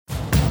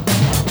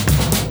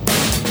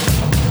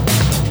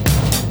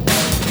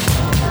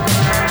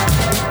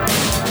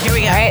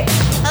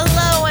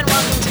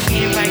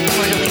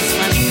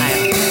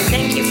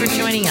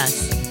joining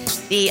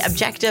us. The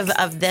objective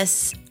of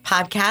this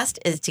podcast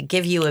is to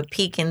give you a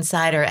peek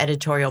inside our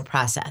editorial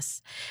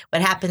process.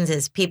 What happens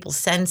is people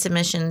send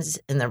submissions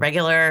in the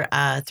regular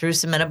through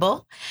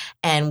Submittable,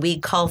 and we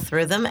cull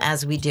through them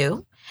as we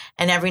do.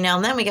 And every now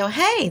and then we go,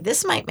 hey,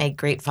 this might make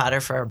great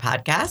fodder for a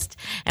podcast.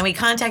 And we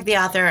contact the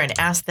author and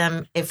ask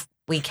them if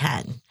we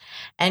can.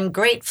 And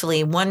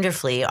gratefully,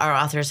 wonderfully, our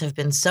authors have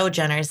been so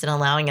generous in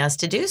allowing us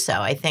to do so.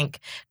 I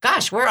think,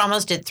 gosh, we're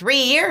almost at 3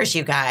 years,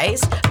 you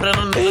guys. Yeah,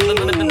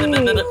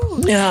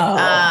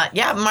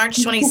 March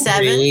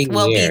 27th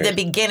will be the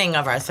beginning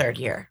of our third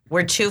year.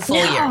 We're 2 full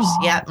years.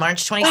 Yeah,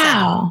 March 27th.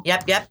 Wow.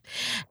 Yep.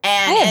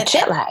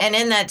 And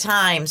in that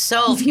time,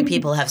 so few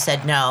people have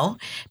said no.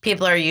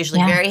 People are usually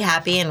very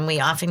happy, and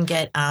we often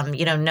get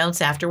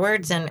notes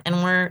afterwards, and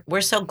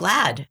we're so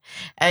glad.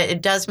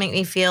 It does make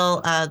me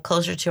feel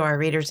closer to our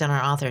readers and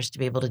our authors to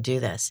be able to do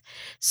this.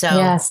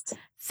 So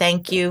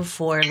thank you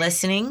for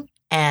listening.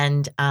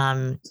 And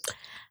I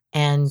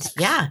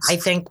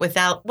think what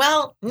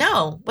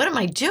am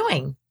I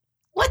doing?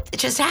 What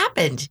just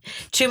happened?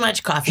 Too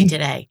much coffee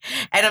today.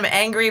 And I'm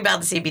angry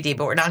about the CBD,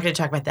 but we're not going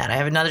to talk about that. I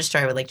have another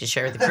story I would like to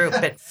share with the group.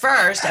 But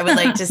first, I would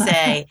like to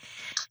say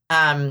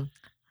I'm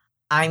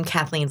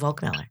Kathleen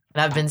Volkmiller.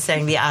 And I've been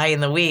saying the I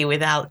and the we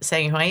without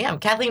saying who I am.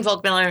 Kathleen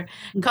Volkmiller,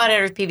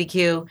 co-editor of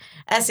PBQ,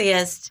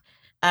 essayist,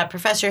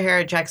 professor here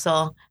at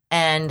Drexel.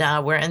 And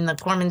we're in the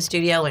Corman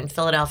studio in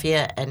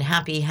Philadelphia, and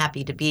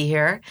happy to be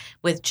here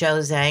with Joe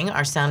Zhang,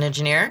 our sound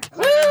engineer.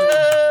 Woo!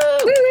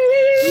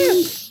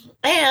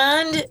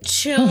 And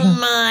to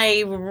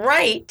my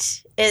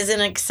right is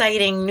an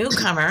exciting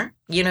newcomer.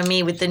 You know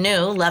me with the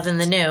new, loving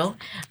the new.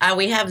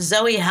 We have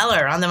Zoe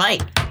Heller on the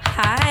mic.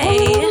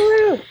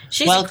 Hi.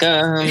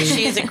 Welcome.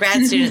 She's a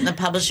grad student in the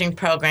publishing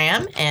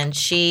program. And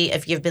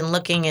if you've been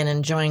looking and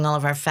enjoying all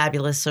of our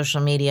fabulous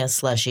social media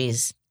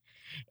slushies,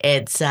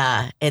 it's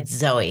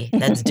Zoe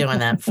that's doing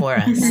that for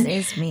us. That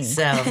is me.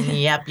 So,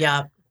 yep. You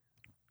have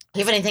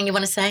anything you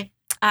want to say?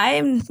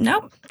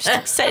 Just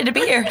excited to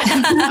be here.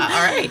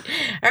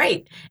 All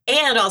right.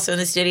 And also in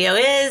the studio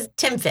is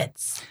Tim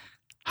Fitz.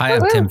 Hi,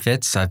 I'm Tim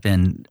Fitz. I've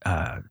been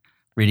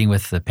reading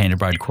with the Painted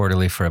Bride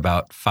Quarterly for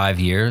about 5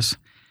 years,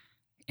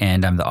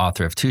 and I'm the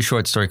author of 2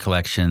 short story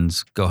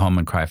collections, Go Home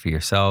and Cry for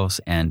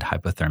Yourselves and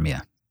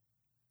Hypothermia.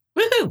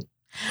 Woohoo!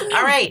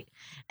 All right.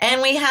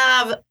 And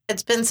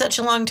it's been such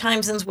a long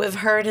time since we've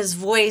heard his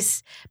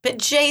voice, but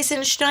Jason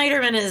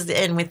Schneiderman is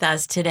in with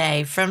us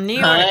today from New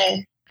York.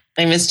 Hi.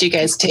 I missed you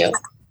guys too.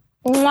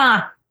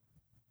 Mwah.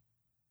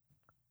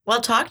 Well,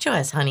 talk to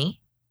us,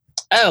 honey.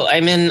 Oh,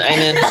 I'm in,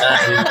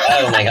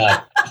 oh my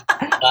God.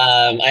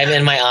 I'm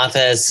in my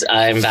office.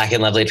 I'm back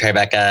in lovely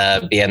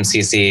Tribeca.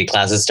 BMCC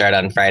classes start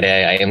on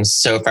Friday. I am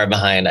so far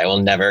behind. I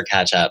will never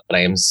catch up, but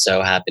I am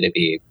so happy to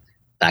be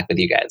back with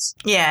you guys.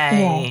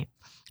 Yay.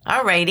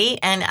 All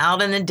righty. And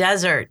out in the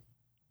desert.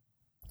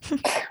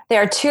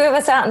 There are 2 of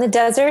us out in the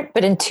desert,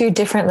 but in 2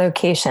 different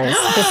locations.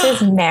 This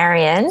is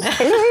Marion.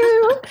 Hello.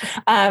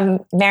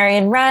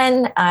 Marion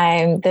Run.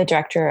 I'm the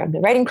director of the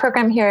writing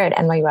program here at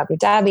NYU Abu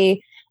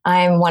Dhabi.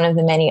 I'm one of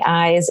the many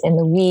eyes in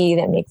the we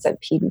that makes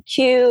up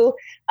PBQ.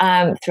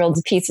 Thrilled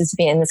to pieces to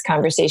be in this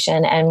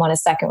conversation, and want to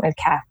second with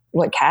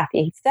what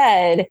Kathy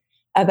said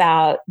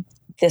about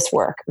this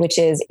work, which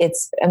is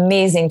it's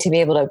amazing to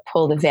be able to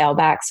pull the veil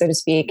back, so to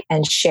speak,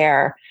 and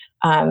share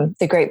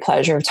the great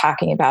pleasure of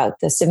talking about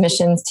the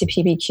submissions to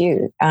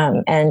PBQ,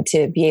 and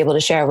to be able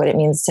to share what it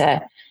means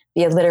to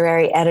be a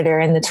literary editor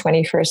in the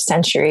 21st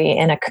century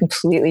in a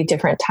completely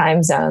different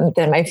time zone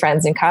than my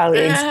friends and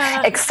colleagues,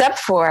 except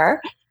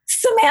for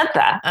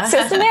Samantha.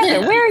 So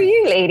Samantha, where are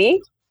you,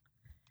 lady?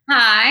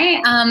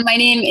 Hi, my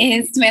name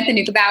is Samantha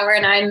Nukebauer,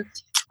 and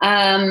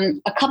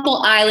I'm a couple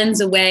islands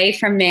away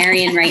from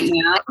Marion right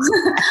now,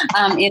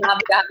 in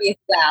Abu Dhabi as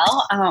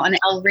well, on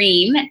Al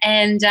Reem.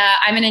 And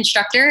I'm an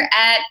instructor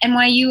at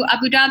NYU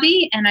Abu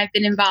Dhabi, and I've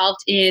been involved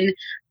in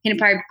Painted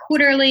Bride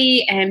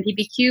Quarterly and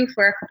PBQ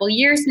for a couple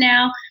years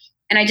now.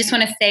 And I just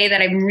want to say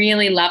that I'm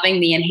really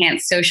loving the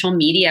enhanced social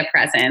media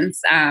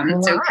presence.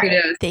 So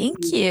kudos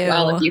to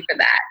all of you for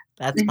that.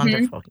 That's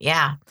wonderful.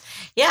 Yeah.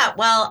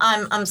 Well,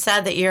 I'm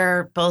sad that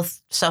you're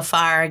both so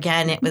far.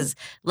 Again, it was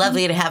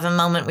lovely to have a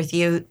moment with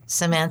you,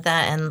 Samantha,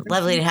 and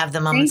lovely to have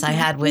the moments I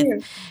had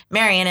with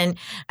Marion. And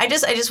I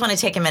just want to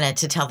take a minute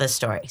to tell this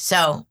story.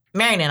 So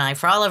Marion and I,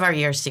 for all of our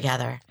years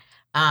together,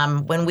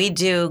 when we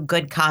do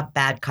good cop,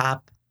 bad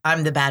cop,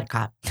 I'm the bad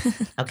cop.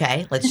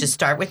 Okay, let's just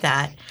start with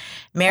that.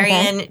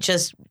 Marion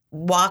just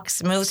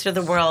moves through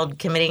the world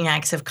committing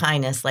acts of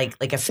kindness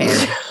like a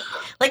fairy.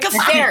 Like a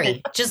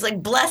fairy, just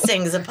like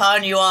blessings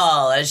upon you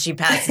all as she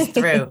passes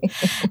through.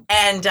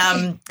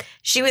 And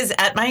she was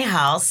at my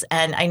house,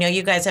 and I know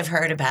you guys have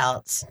heard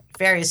about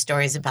various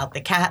stories about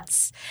the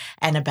cats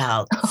and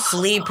about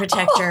flea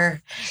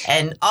protector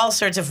and all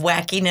sorts of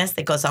wackiness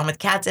that goes on with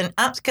cats. And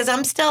because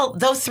I'm still,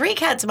 though 3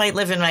 cats might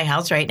live in my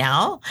house right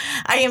now,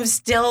 I am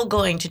still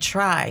going to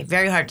try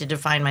very hard to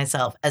define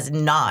myself as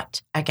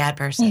not a cat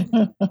person.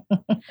 And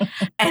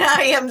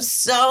I am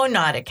so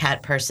not a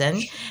cat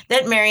person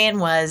that Marion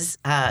was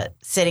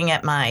sitting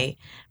at my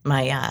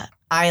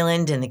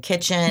island in the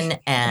kitchen,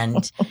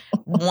 and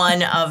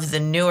one of the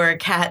newer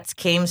cats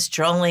came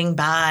strolling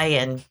by,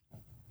 and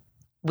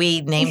we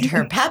named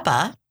her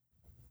Peppa.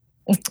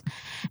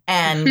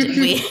 And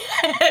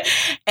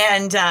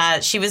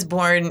she was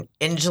born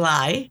in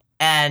July,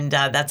 and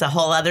that's a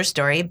whole other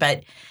story.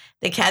 But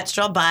the cat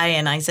strolled by,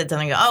 and I said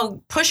something,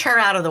 "Oh, push her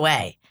out of the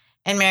way."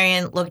 And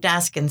Marion looked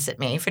askance at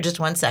me for just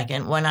 1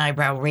 second, one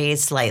eyebrow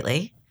raised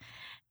slightly.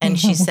 And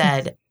she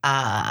said,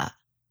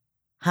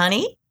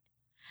 honey,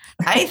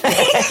 I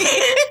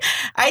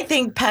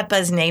think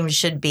Peppa's name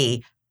should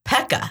be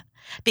Pekka,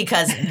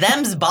 because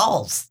them's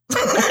balls.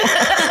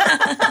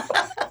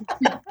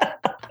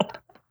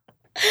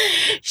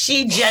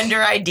 She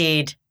gender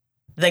ID'd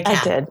the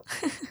cat.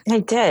 I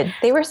did.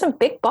 They were some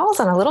big balls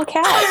on a little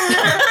cat.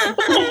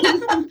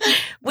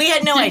 We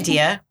had no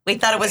idea. We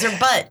thought it was her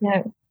butt.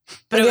 Yeah.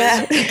 But it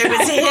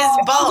was his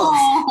balls.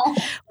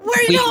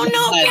 We don't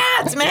know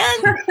cats, man.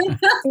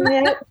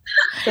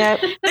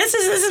 Yep. This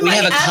is we my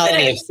have a evidence.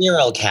 colony of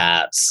feral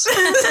cats.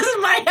 This is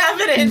my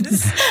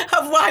evidence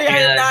of why I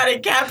am not a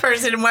cat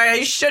person and why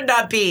I should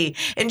not be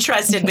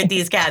entrusted with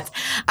these cats.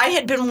 I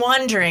had been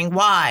wondering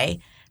why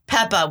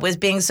Peppa was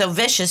being so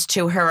vicious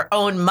to her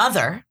own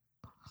mother,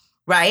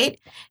 right?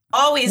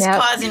 Always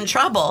causing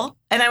trouble.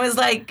 And I was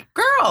like,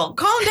 girl,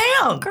 calm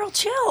down. Girl,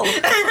 chill.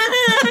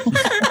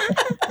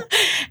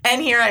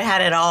 And here I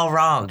had it all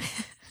wrong.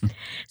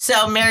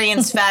 So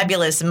Marion's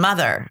fabulous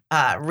mother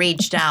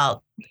reached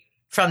out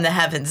from the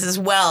heavens as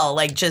well,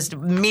 like just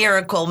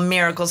miracle,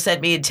 sent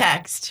me a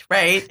text,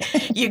 right?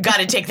 You got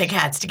to take the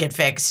cats to get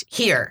fixed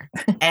here.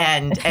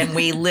 And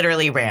we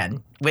literally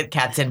ran with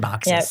cats in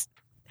boxes.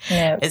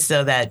 Yep.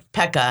 So that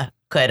Pekka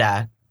could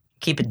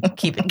keep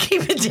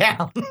it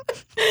down.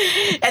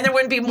 And there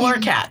wouldn't be more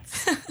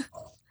cats.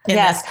 Wait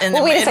a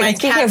second.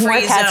 Speaking of more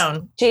cats,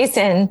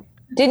 Jason,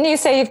 didn't you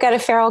say you've got a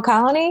feral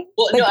colony?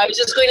 Well, no, I was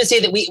just going to say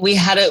that we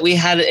have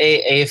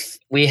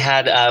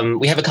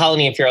a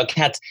colony of feral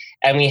cats,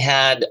 and we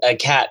had a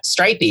cat,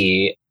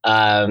 Stripey,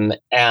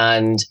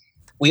 and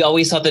we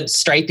always thought that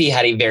Stripey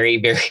had a very,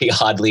 very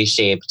oddly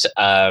shaped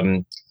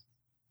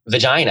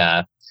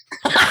vagina.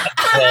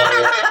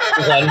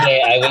 So one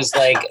day I was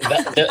like,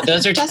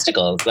 "Those are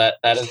testicles. That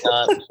is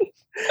not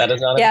a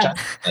vagina.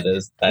 That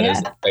is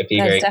Stripey.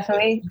 That's very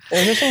definitely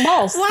those are some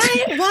balls."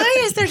 Why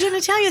is their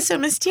genitalia so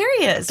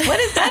mysterious? What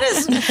is that?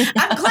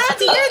 I'm glad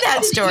to hear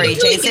that story,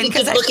 Jason.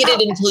 Because look at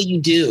it until you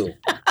do.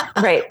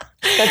 Right.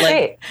 That's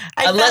right.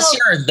 Unless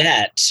you're a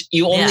vet,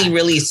 you only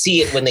really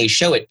see it when they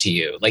show it to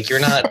you. Like you're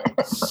not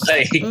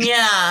like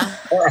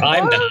or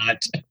I'm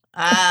not.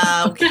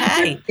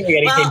 Okay.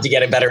 Anything to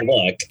get a better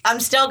look.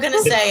 I'm still going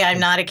to say I'm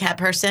not a cat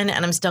person,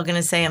 and I'm still going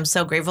to say I'm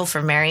so grateful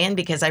for Marion,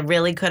 because I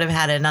really could have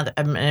had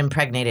an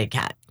impregnated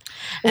cat.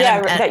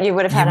 And that you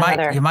would have had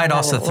another. You might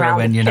also throw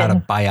in you're not a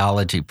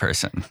biology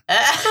person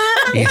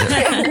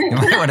either. You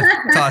might want to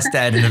toss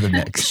that into the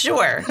mix.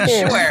 Sure.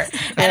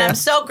 And I'm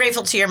so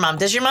grateful to your mom.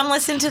 Does your mom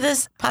listen to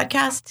this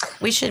podcast?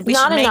 We should make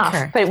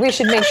her. But we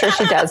should make sure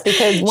she does,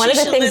 because one of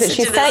the things that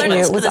she sent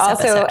you was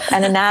also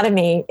an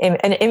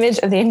image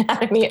of the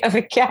anatomy of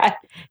a cat.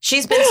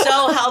 She's been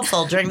so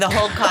helpful during the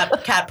whole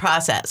cat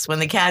process. When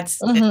the cats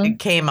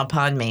came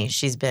upon me,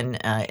 she's been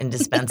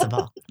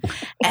indispensable.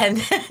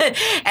 And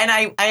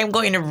I am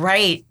going to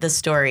write the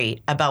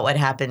story about what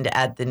happened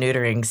at the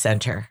neutering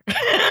center.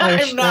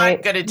 I'm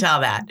not going to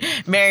tell that.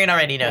 Marion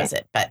already knows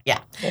it, but yeah.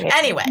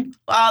 Anyway,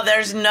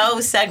 there's no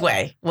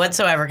segue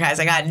whatsoever,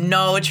 guys. I got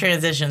no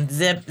transition,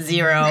 zip,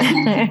 zero,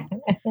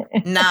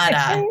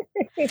 nada.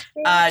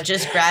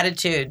 Just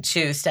gratitude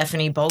to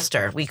Stephanie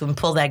Bolster. We can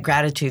pull that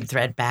gratitude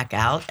thread back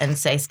out and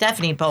say,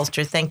 Stephanie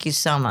Bolster, thank you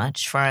so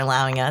much for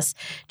allowing us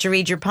to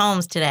read your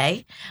poems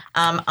today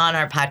on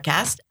our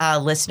podcast.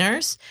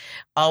 Listeners,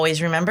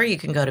 always remember you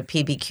can go to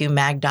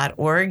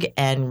pbqmag.org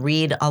and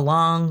read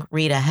along,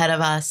 read ahead of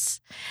us,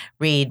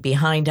 read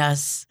behind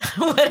us,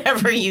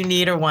 whatever you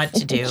need or want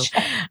to do.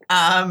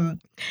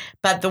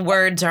 But the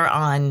words are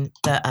on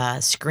the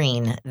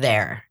screen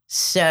there.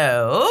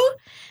 So,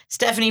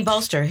 Stephanie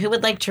Bolster, who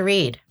would like to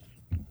read?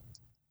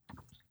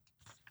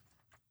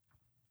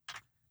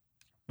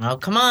 Oh,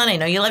 come on. I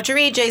know you love to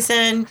read,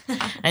 Jason.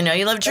 I know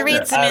you love to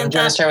read, Samantha. Do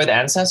you want to start with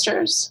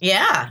ancestors?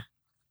 Yeah.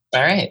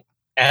 All right.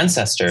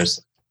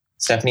 Ancestors.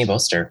 Stephanie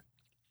Bolster.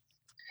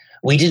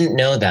 We didn't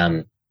know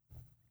them.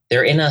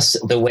 They're in us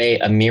the way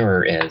a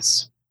mirror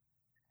is.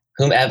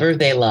 Whomever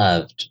they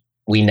loved,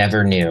 we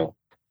never knew.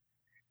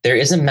 There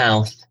is a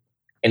mouth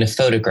in a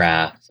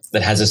photograph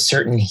that has a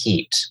certain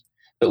heat,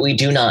 but we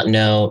do not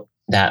know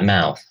that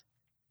mouth.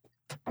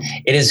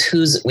 It is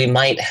whose we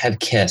might have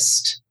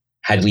kissed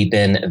had we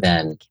been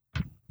then.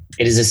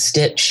 It is a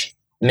stitch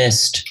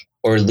missed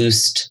or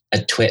loosed,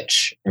 a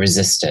twitch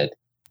resisted.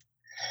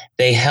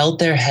 They held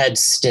their heads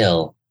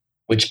still,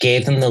 which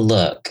gave them the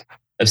look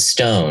of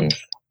stone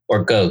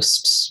or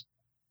ghosts.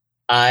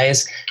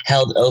 Eyes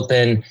held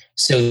open,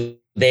 so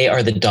they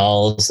are the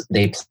dolls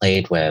they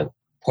played with,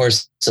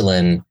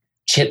 porcelain,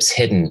 chips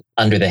hidden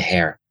under the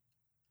hair.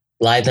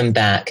 Lie them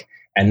back,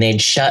 and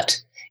they'd shut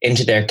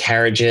into their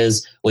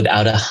carriages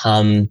without a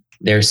hum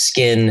their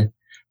skin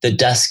the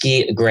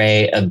dusky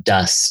gray of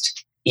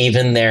dust,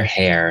 even their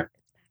hair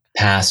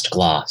past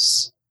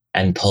gloss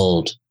and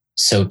pulled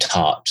so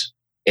taut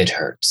it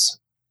hurts.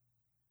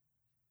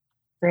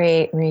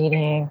 Great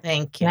reading.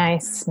 Thank you.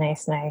 Nice.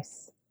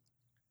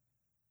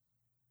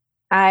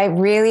 I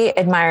really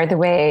admire the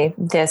way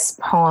this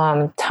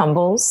poem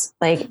tumbles,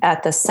 like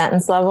at the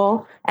sentence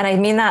level. And I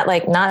mean that,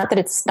 like, not that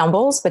it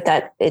stumbles, but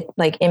that it,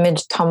 like,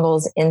 image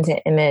tumbles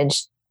into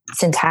image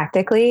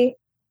syntactically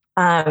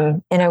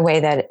in a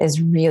way that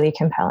is really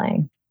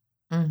compelling.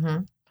 Mm-hmm.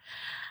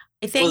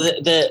 I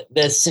think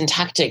the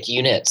syntactic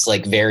units,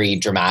 like, vary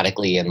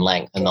dramatically in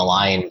length, and the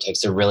line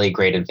takes a really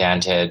great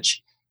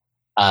advantage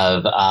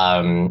of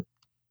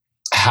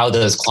how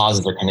those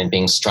clauses are kind of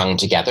being strung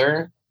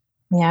together.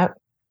 Yep.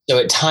 So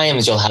at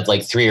times you'll have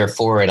like 3 or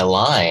 4 in a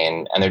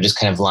line, and they're just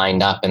kind of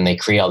lined up and they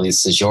create all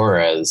these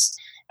caesuras.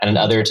 And at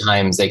other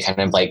times they kind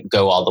of like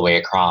go all the way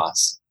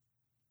across.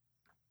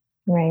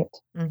 Right.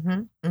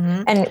 Mm-hmm.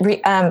 Mm-hmm.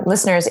 And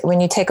listeners,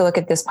 when you take a look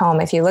at this poem,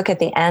 if you look at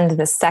the end of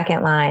the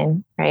second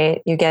line,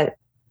 right, you get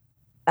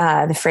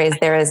the phrase,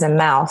 there is a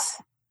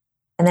mouth.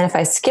 And then if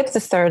I skip the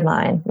third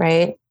line,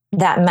 right,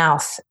 that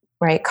mouth,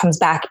 right, comes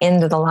back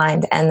into the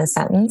line to end the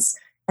sentence.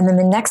 And then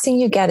the next thing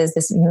you get is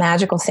this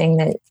magical thing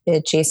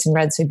that Jason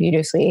read so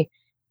beautifully.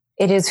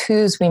 It is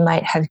whose we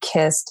might have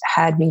kissed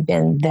had we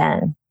been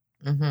then.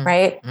 Mm-hmm.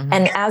 Right. Mm-hmm.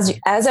 And as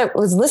I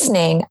was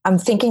listening, I'm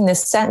thinking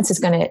this sentence is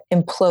going to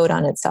implode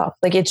on itself.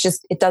 Like, it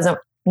doesn't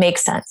make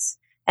sense.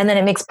 And then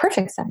it makes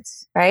perfect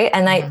sense. Right.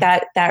 And mm-hmm.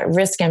 that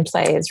risk and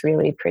play is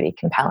really pretty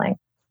compelling.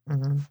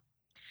 Mm-hmm.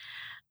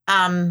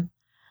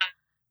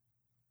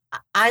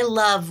 I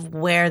love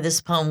where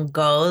this poem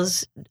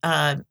goes,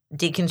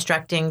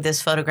 deconstructing this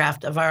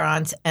photograph of our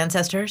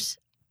ancestors.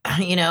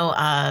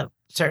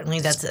 Certainly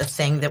that's a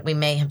thing that we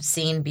may have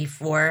seen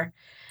before,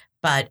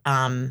 but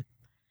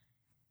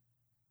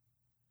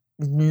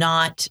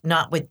not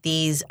with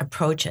these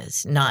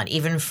approaches, not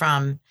even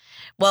from,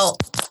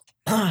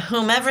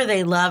 whomever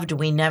they loved,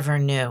 we never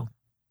knew.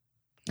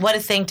 What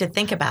a thing to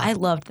think about. I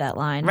loved that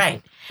line.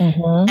 Right.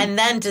 Mm-hmm. And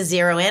then to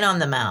zero in on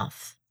the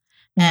mouth.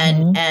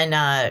 And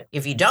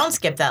if you don't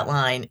skip that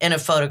line in a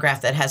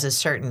photograph that has a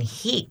certain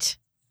heat,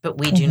 but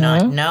we do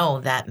not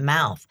know that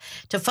mouth,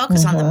 to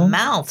focus on the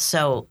mouth.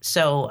 So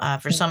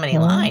for so many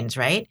lines,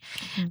 right?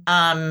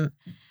 I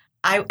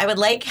would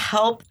like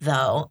help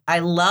though. I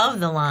love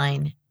the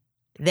line,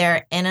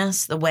 they're in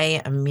us the way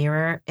a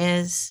mirror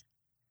is,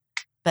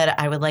 but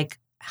I would like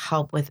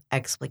help with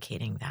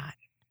explicating that.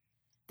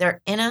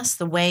 They're in us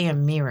the way a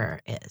mirror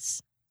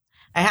is.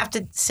 I have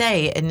to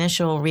say,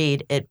 initial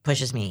read, it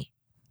pushes me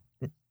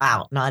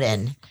out, not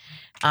in.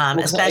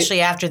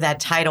 Especially after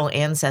that title,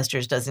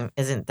 Ancestors,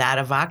 isn't that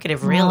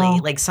evocative, really?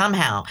 No. Like,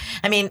 somehow.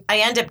 I mean, I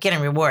end up getting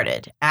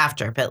rewarded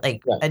after, but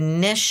like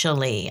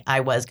initially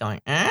I was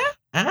going,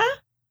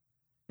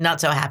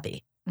 not so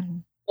happy. Mm-hmm.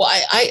 Well,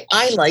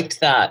 I liked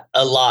that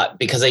a lot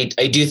because I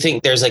do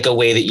think there's like a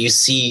way that you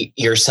see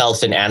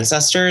yourself in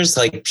ancestors,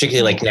 like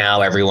particularly like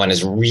now everyone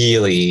is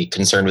really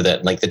concerned with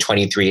it, like the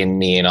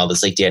 23andMe and all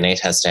this like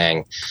DNA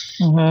testing.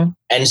 Mm-hmm.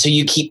 And so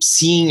you keep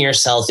seeing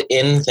yourself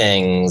in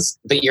things,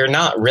 but you're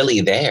not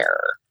really there.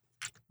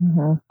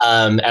 Mm-hmm.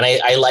 And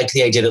I liked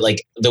the idea that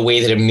like the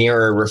way that a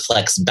mirror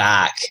reflects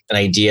back an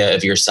idea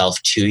of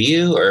yourself to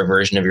you or a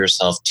version of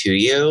yourself to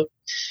you,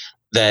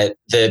 that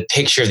the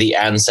picture of the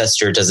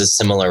ancestor does a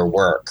similar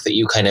work, that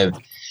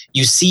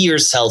you see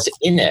yourself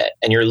in it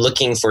and you're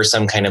looking for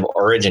some kind of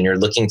origin, you're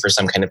looking for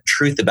some kind of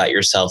truth about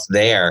yourself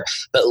there.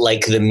 But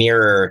like the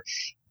mirror,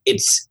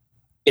 it's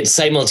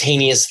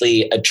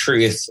simultaneously a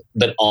truth,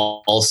 but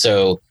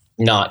also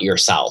not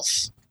yourself.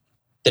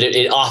 That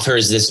it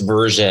offers this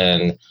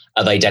version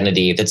of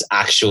identity that's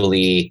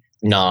actually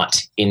not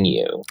in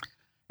you.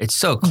 It's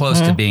so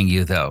close to being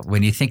you, though.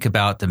 When you think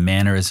about the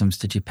mannerisms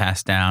that you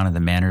pass down and the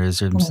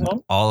mannerisms and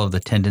all of the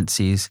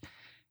tendencies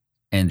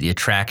and the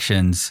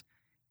attractions,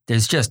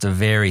 there's just a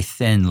very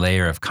thin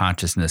layer of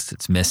consciousness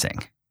that's missing.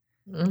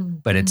 Mm-hmm.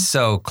 But it's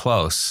so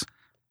close.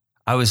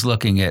 I was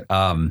looking at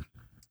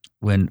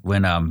when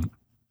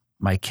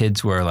my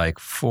kids were like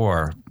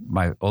 4,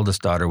 my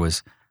oldest daughter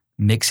was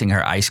mixing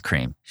her ice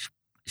cream.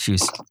 She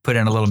was put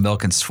in a little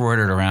milk and swirled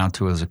it around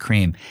till it was a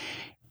cream.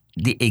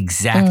 The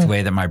exact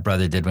way that my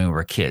brother did when we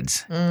were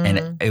kids.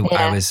 And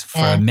I was, for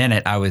a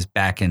minute, I was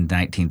back in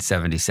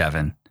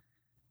 1977.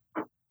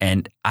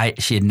 And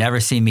she had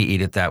never seen me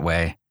eat it that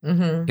way.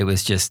 Mm-hmm. It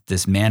was just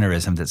this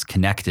mannerism that's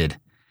connected.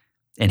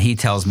 And he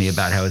tells me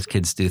about how his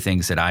kids do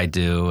things that I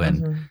do.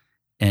 And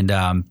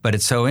but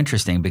it's so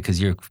interesting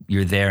because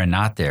you're there and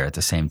not there at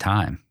the same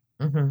time.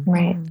 Mm-hmm.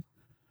 Right.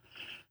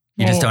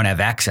 You just don't have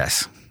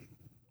access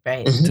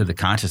to the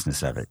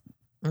consciousness of it.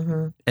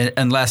 Mm-hmm.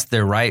 Unless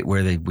they're right,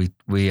 where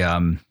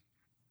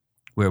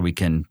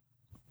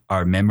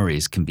our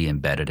memories can be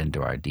embedded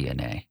into our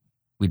DNA,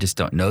 We just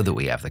don't know that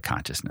we have the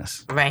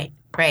consciousness. Right.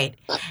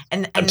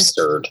 And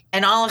Absurd.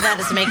 And all of that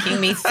is making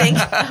me think,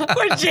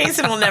 or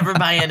Jason will never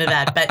buy into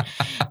that. But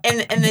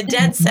in the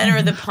dead center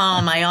of the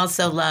poem, I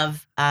also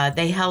love,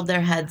 they held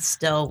their heads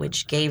still,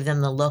 which gave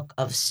them the look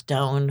of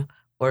stone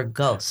or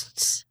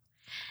ghosts.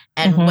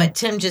 And what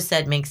Tim just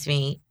said makes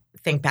me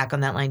think back on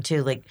that line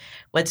too. Like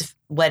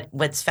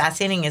what's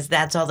fascinating is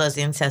that's all those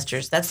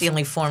ancestors. That's the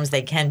only forms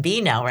they can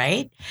be now,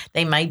 right?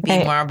 They might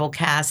be marble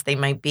casts, they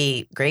might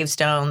be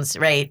gravestones,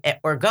 right?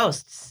 Or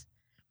ghosts.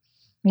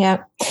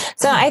 Yeah.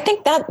 So I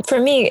think that for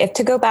me, if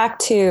to go back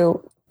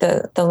to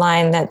the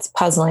line that's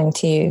puzzling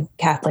to you,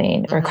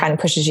 Kathleen, or kind of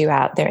pushes you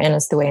out, they're in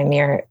us the way a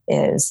mirror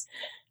is,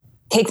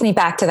 takes me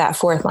back to that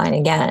fourth line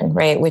again,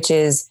 right? Which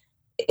is,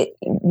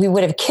 we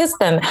would have kissed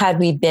them had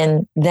we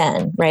been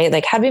then, right?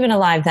 Like had we been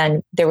alive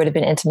then, there would have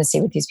been intimacy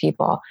with these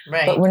people.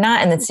 Right. But we're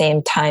not in the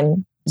same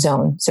time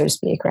zone, so to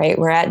speak, right?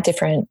 We're at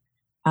different,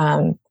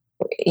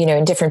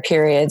 in different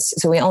periods.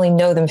 So we only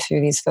know them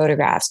through these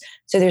photographs.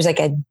 So there's like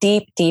a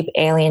deep, deep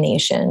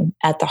alienation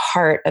at the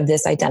heart of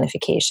this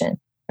identification,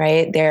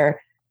 right?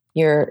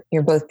 You're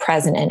both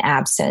present and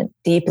absent,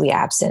 deeply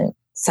absent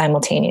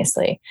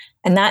simultaneously.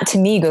 And that to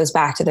me goes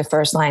back to the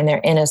first line, they're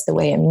in us the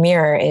way a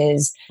mirror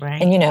is.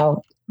 Right. And,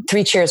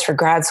 3 Cheers for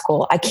Grad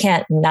School, I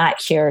can't not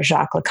hear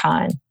Jacques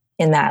Lacan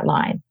in that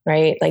line,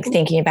 right? Like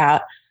thinking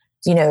about,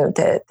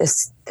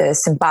 the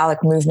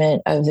symbolic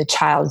movement of the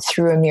child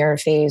through a mirror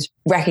phase,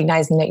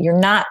 recognizing that you're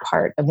not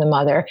part of the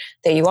mother,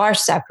 that you are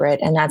separate.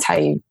 And that's how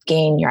you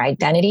gain your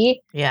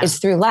identity is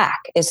through lack,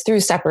 is through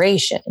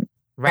separation.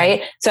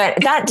 Right. So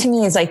that to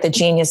me is like the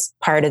genius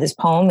part of this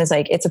poem is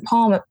like, it's a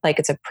poem, like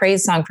it's a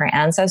praise song for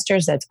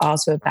ancestors. That's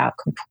also about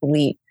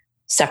complete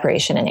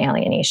separation and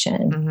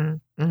alienation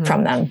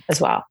from them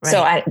as well. Right.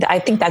 So I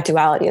think that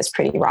duality is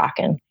pretty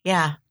rocking.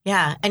 Yeah.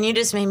 Yeah. And you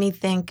just made me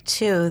think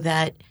too,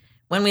 that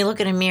when we look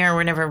in a mirror,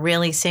 we're never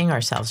really seeing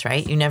ourselves,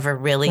 right? You never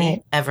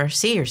really ever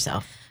see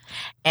yourself.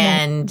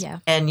 And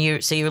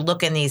you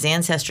look in these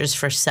ancestors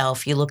for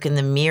self, you look in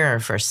the mirror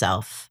for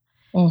self,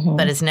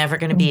 but it's never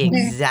going to be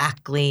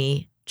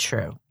exactly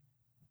true.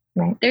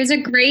 Right. There's a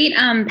great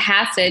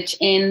passage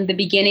in the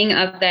beginning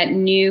of that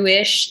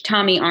newish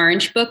Tommy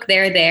Orange book,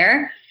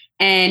 There.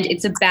 And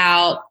it's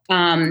about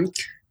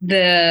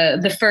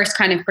the first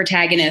kind of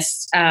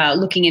protagonist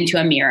looking into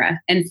a mirror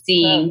and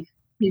seeing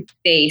his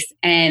face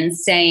and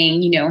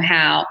saying,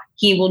 how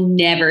he will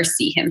never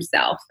see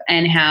himself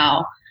and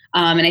how,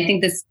 and I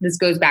think this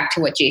goes back to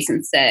what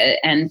Jason said,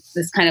 and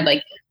this kind of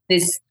like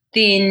this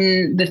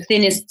the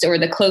thinnest or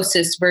the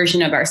closest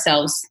version of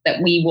ourselves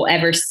that we will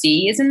ever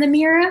see is in the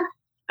mirror.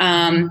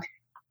 And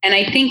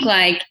I think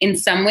like in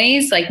some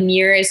ways, like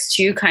mirrors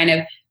too kind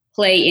of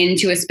play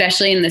into,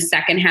 especially in the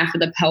second half of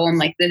the poem,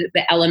 like the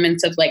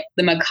elements of like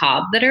the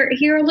macabre that are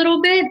here a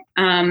little bit,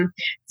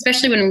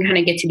 especially when we kind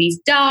of get to these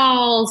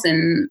dolls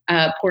and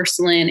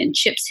porcelain and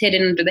chips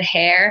hidden under the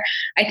hair.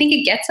 I think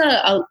it gets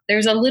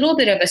there's a little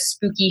bit of a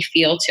spooky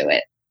feel to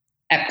it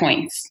at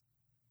points.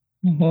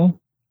 Mm-hmm.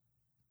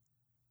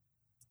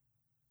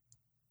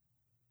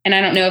 And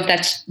I don't know if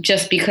that's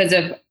just because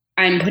of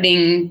I'm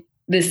putting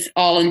this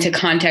all into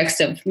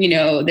context of,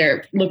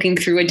 they're looking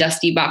through a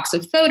dusty box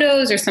of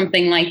photos or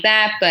something like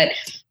that. But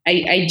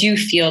I do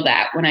feel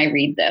that when I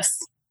read this.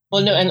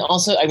 Well, no, and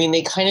also, I mean,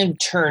 they kind of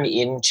turn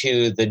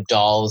into the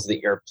dolls that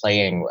you're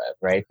playing with,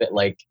 right? But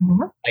like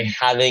by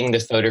having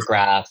the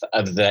photograph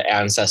of the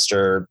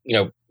ancestor,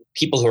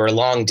 people who are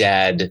long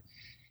dead,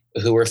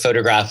 who were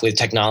photographed with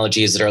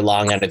technologies that are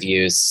long out of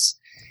use.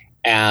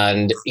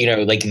 And,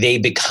 like they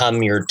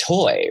become your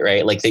toy,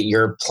 right? Like that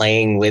you're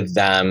playing with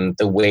them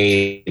the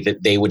way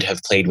that they would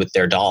have played with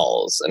their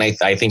dolls. And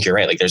I think you're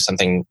right. Like there's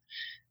something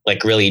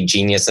like really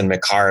genius and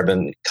macabre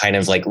and kind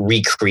of like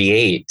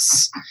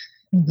recreates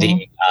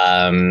the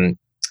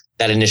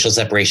that initial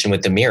separation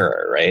with the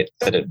mirror, right?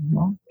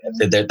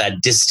 That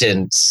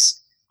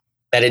distance,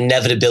 that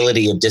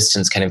inevitability of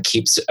distance kind of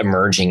keeps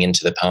emerging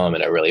into the poem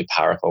in a really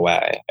powerful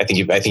way. I think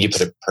you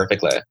put it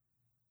perfectly.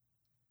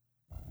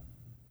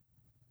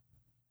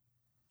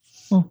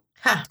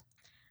 Huh.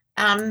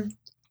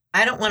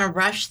 I don't want to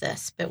rush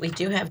this, but we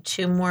do have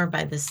 2 more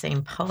by the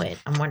same poet.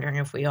 I'm wondering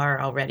if we are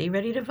already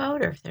ready to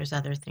vote or if there's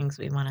other things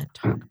we want to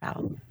talk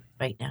about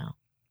right now.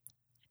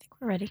 I think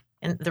we're ready.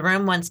 And the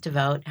room wants to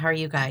vote. How are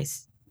you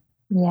guys?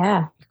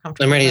 Yeah.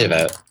 I'm ready to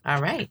vote. All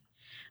right.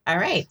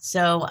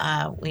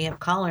 So we have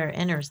caller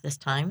inners this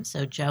time.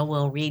 So Joe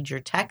will read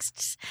your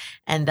texts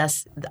and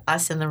thus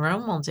us in the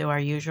room will do our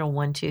usual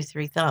 1, 2,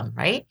 3 thumb,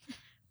 right?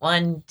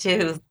 1,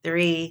 2,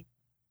 3.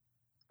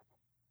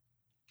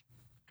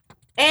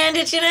 And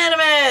it's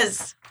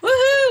unanimous.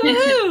 Woohoo!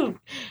 Woohoo!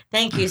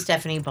 Thank you,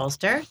 Stephanie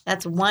Bolster.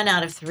 That's 1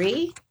 out of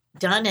 3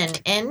 done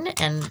and in,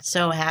 and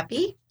so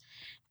happy.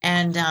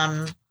 And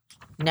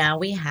now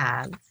we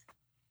have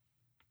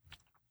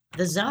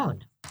the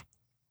zone.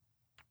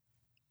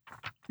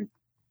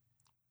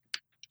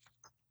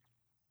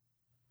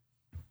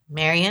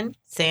 Marion,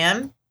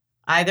 Sam,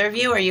 either of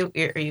you, are you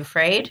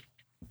afraid?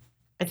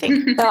 I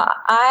think so.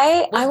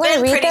 I want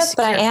to read this,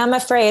 but I am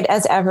afraid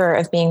as ever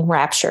of being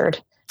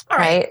raptured. All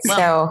right.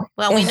 Well,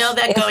 we know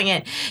that going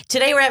in.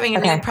 Today we're having a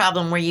new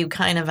problem where you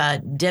kind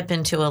of dip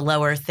into a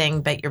lower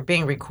thing, but you're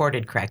being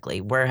recorded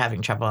correctly. We're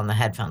having trouble on the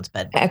headphones,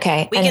 but we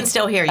can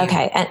still hear you.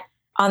 Okay. And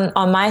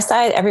on my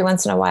side, every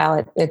once in a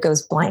while it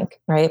goes blank,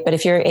 right? But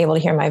if you're able to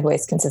hear my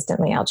voice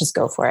consistently, I'll just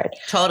go for it.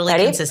 Totally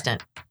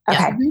consistent.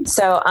 Okay. Yeah.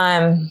 So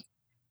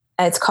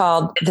it's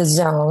called The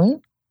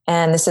Zone.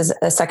 And this is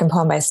a second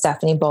poem by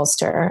Stephanie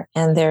Bolster.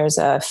 And there's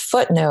a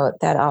footnote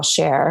that I'll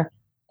share.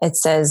 It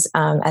says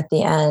at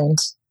the end,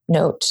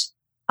 note,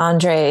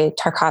 Andrei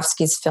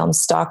Tarkovsky's film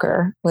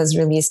Stalker was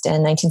released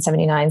in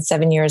 1979,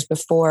 7 years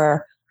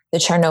before the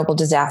Chernobyl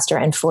disaster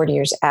and 40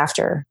 years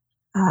after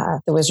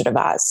The Wizard of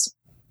Oz.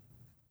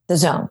 The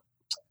Zone.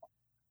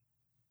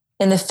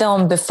 In the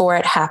film before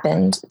it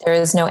happened, there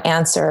is no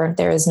answer,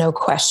 there is no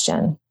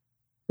question.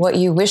 What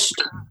you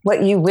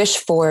wish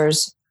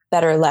for's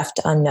better left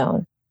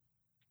unknown.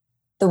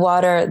 The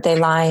water they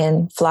lie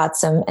in,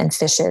 flotsam and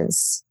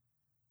fishes.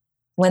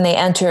 When they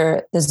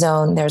enter the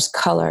zone, there's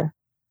color.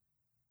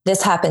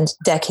 This happened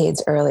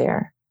decades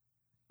earlier,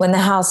 when the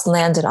house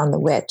landed on the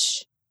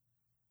witch.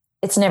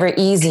 It's never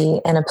easy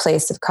in a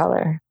place of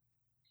color.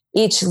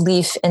 Each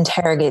leaf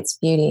interrogates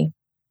beauty.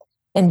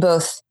 In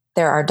both,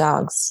 there are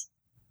dogs.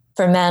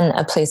 For men,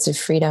 a place of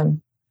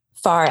freedom.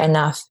 Far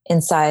enough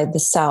inside the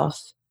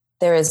self,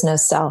 there is no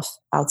self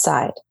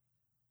outside.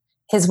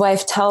 His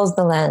wife tells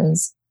the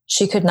lens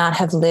she could not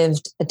have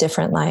lived a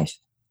different life.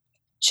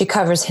 She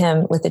covers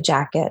him with a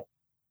jacket.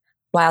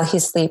 While he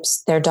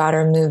sleeps, their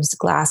daughter moves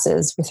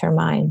glasses with her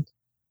mind.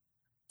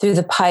 Through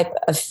the pipe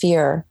of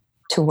fear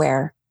to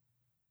wear.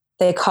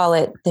 They call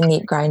it the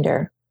meat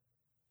grinder.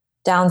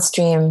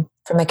 Downstream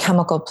from a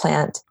chemical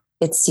plant,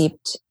 it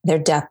seeped their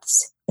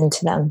depths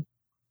into them.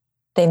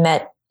 They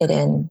met it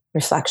in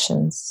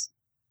reflections.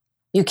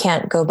 You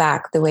can't go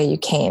back the way you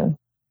came.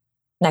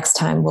 Next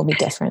time will be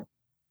different.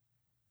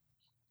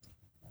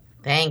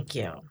 Thank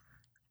you.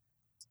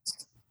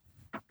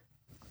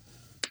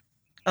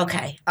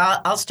 Okay,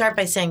 I'll start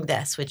by saying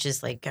this, which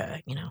is like,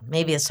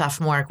 maybe a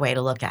sophomoric way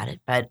to look at it,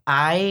 but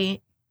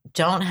I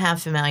don't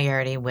have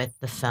familiarity with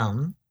the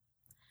film.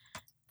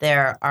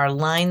 There are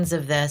lines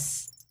of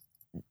this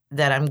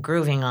that I'm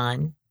grooving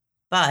on,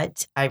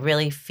 but I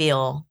really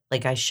feel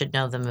like I should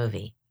know the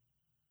movie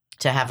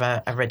to have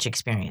a rich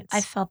experience.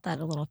 I felt that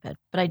a little bit,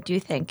 but I do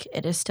think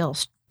it is still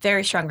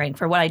very strong writing.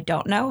 For what I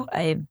don't know,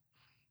 I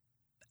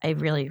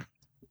really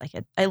like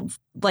it. I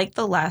like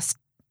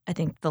I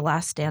think the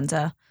last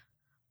stanza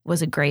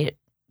was a great,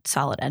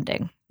 solid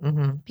ending.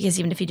 Mm-hmm. Because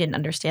even if you didn't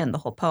understand the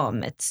whole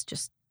poem, it's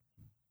just,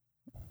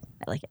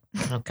 I like it.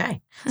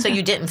 Okay. So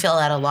you didn't feel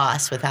at a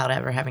loss without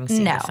ever having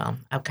seen the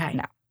film? Okay.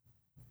 No.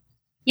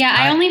 Yeah,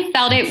 I only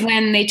felt it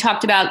when they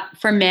talked about,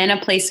 for men,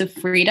 a place of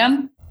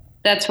freedom.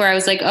 That's where I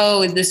was like,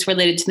 oh, is this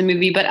related to the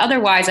movie? But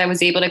otherwise, I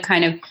was able to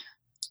kind of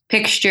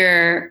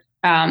picture,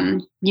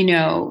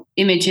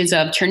 images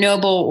of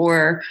Chernobyl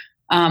or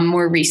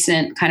more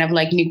recent kind of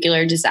like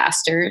nuclear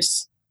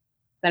disasters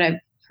that I've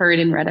heard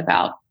and read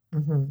about.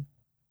 Mm-hmm.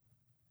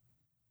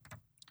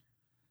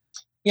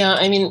 Yeah,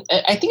 I mean,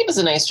 I think it was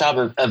a nice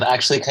job of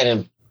actually kind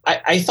of,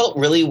 I felt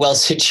really well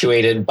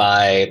situated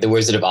by The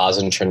Wizard of Oz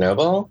and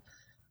Chernobyl.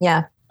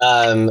 Yeah.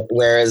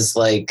 Whereas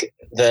like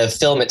the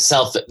film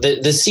itself,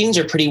 the scenes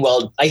are pretty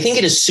well, I think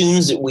it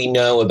assumes that we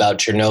know about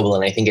Chernobyl,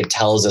 and I think it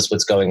tells us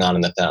what's going on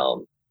in the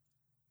film.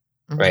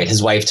 Mm-hmm. Right.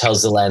 His wife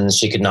tells the lens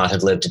she could not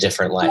have lived a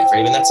different life. Right.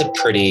 I mean, that's a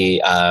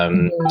pretty,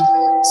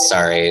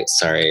 sorry.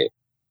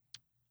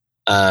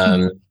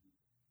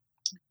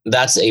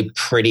 That's a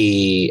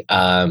pretty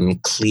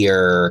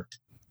clear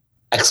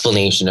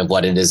explanation of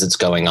what it is that's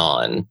going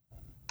on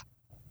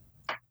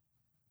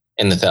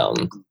in the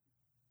film.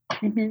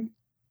 Mm-hmm.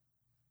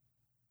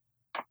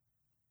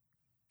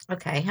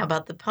 Okay, how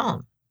about the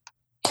poem?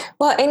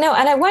 Well, I know,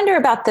 and I wonder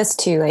about this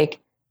too. Like,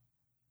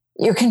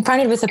 you're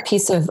confronted with a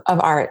piece of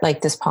art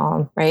like this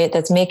poem, right?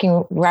 That's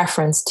making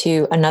reference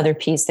to another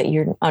piece that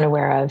you're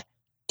unaware of.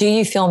 Do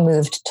you feel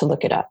moved to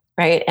look it up,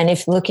 right? And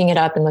if looking it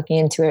up and looking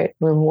into it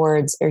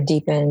rewards or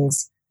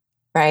deepens,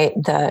 right,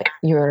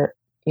 your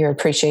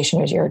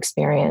appreciation or your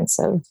experience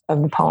of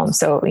the poem.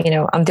 So,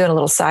 I'm doing a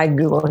little side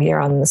Google here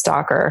on the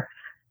Stalker.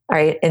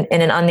 Right. In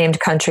an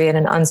unnamed country at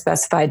an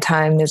unspecified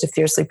time, there's a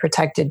fiercely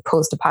protected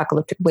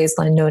post-apocalyptic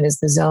wasteland known as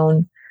the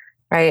Zone.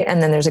 Right.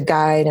 And then there's a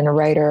guide and a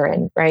writer.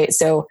 And right.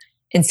 So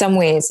in some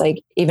ways,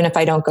 like, even if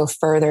I don't go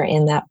further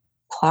in that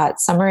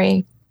plot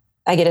summary,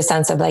 I get a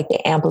sense of like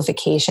the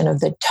amplification of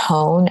the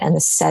tone and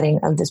the setting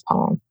of this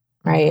poem.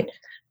 Right.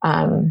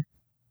 Did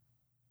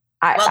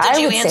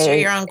you answer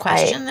your own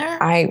question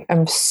there? I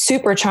am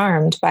super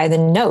charmed by the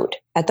note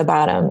at the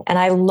bottom. And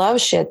I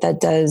love shit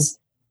that does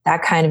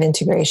that kind of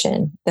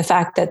integration. The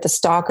fact that the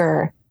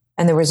Stalker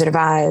and The Wizard of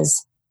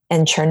Oz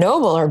and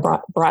Chernobyl are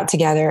brought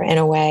together in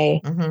a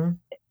way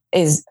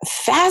is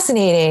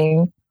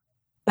fascinating,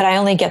 but I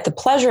only get the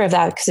pleasure of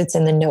that because it's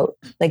in the note.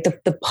 Like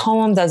the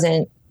poem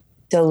doesn't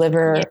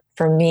deliver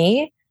for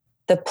me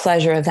the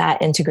pleasure of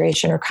that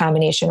integration or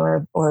combination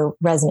or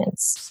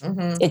resonance.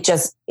 Mm-hmm. It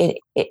just,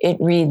 it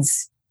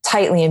reads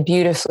tightly and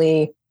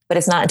beautifully, but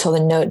it's not until the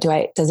note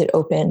does it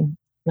open,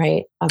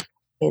 right, up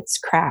its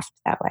craft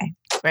that way.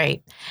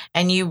 Right.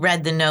 And you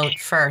read the note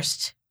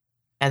first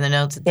and the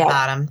notes at the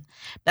bottom.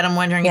 But I'm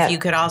wondering if you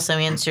could also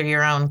answer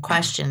your own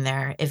question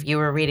there. If you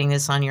were reading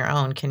this on your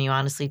own, can you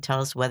honestly tell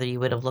us whether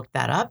you would have looked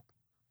that up?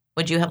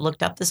 Would you have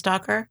looked up the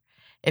stalker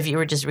if you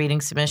were just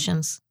reading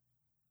submissions?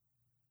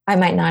 I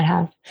might not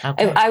have.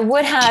 Okay. I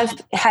would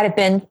have had it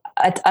been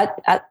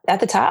at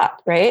the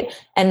top, right?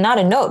 And not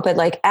a note, but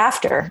like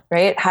after,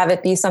 right? Have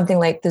it be something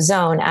like The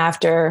Zone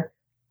after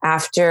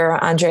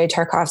Andrei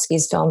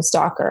Tarkovsky's film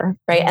Stalker,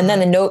 right? Mm-hmm. And then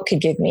the note could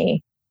give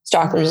me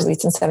Stalker was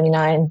released in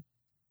 1979,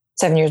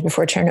 7 years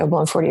before Chernobyl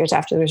and 40 years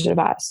after The Wizard of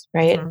Oz,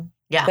 right? Mm-hmm.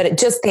 Yeah. But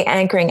just the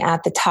anchoring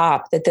at the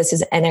top that this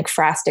is an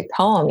ekphrastic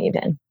poem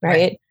even,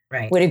 right?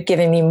 Right. Would have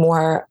given me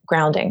more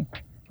grounding.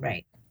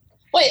 Right.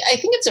 Well, I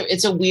think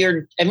it's a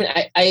weird, I mean,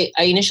 I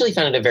initially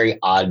found it a very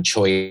odd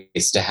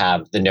choice to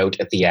have the note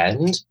at the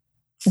end.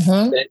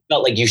 Mm-hmm. It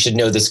felt like you should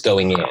know this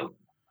going in,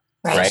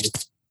 right?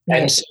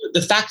 And so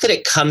the fact that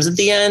it comes at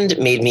the end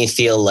made me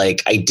feel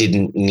like I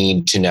didn't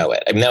need to know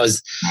it. I mean, that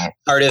was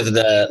part of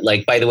the,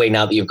 like, by the way,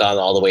 now that you've gone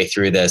all the way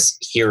through this,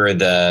 here are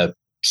the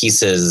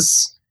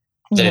pieces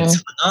that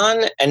it's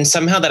on. And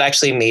somehow that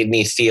actually made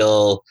me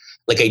feel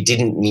like I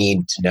didn't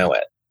need to know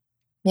it.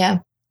 Yeah.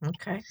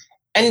 Okay.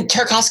 And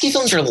Tarkovsky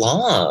films are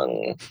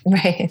long.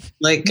 Right.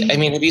 Like, I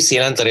mean, have you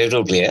seen Andrei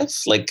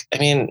Rublev? Like, I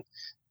mean,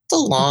 it's a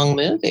long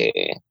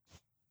movie.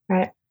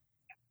 Right.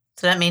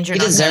 So that means you're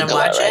not going to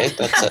watch it?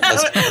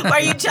 Right? Why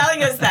are you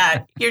telling us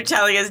that? You're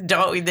telling us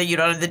that you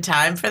don't have the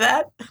time for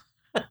that?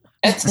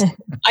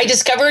 I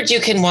discovered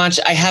you can watch.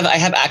 I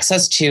have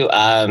access to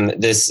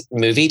this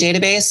movie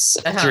database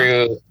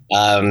through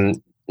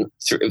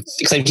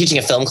because I'm teaching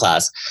a film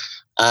class.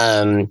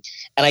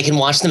 And I can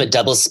watch them at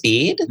double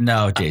speed.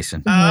 No,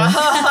 Jason.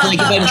 Like if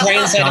I'm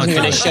trying to say I'm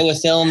going to show a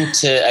film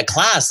to a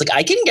class, like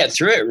I can get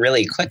through it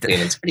really quickly,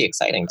 and it's pretty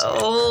exciting.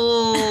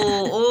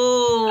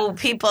 Oh,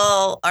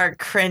 people are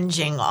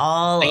cringing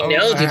all. I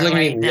know people are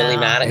going to be really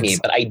mad at me,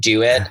 but I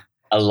do it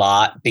a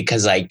lot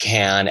because I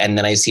can, and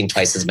then I've seen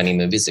twice as many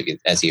movies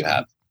as you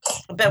have.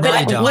 But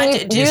what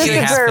did you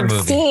have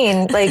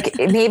seen? Like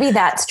maybe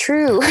that's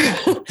true.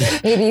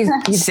 Maybe you've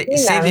say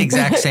the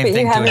exact same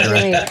thing to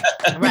her.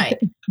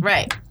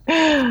 Right.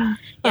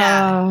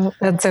 Yeah,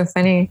 that's so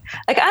funny.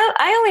 Like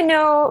I only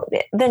know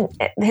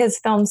his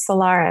film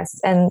Solaris,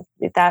 and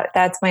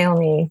that's my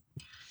only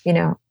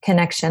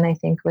connection, I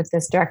think, with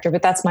this director.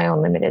 But that's my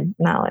own limited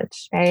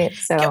knowledge, right?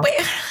 So,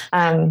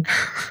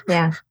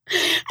 yeah.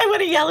 I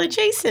want to yell at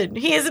Jason.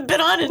 He hasn't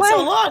been on in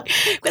so long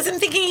because I'm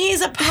thinking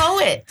he's a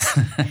poet.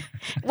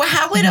 Well,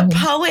 how would a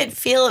poet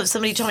feel if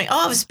somebody told me,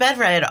 "Oh, I've sped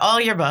read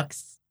all your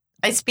books.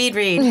 I speed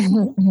read.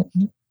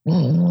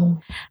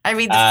 I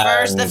read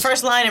the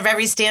first line of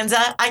every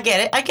stanza. I get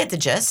it. I get the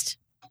gist.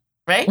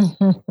 Right?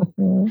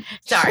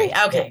 Sorry.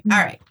 Okay. All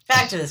right.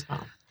 Back to this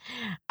poem.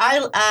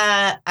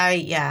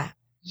 I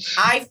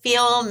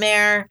feel,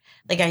 Mare,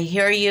 like I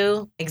hear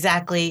you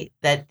exactly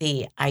that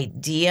the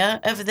idea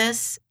of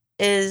this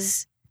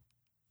is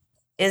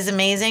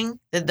amazing,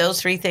 that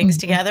those three things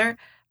together,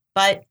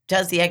 but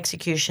does the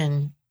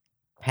execution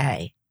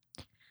pay?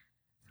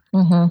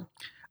 Mm-hmm.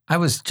 I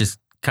was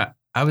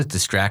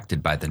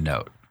distracted by the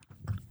note.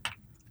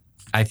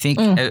 I think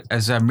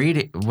as I'm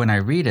reading, when I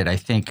read it, I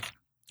think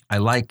I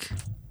like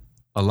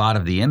a lot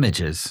of the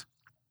images,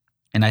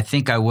 and I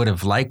think I would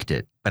have liked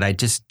it, but I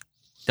just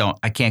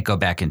I can't go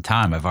back in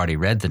time. I've already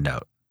read the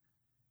note.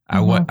 I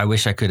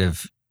wish I would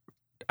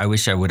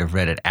have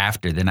read it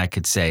after. Then I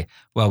could say,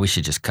 well, we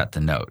should just cut the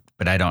note.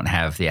 But I don't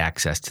have the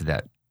access to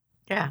that.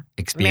 Yeah.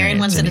 Experience Marion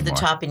wants anymore. it at the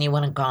top and you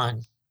want it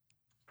gone.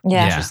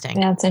 Yeah.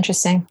 Interesting. Yeah, it's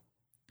interesting.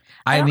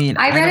 I read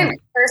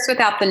it first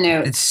without the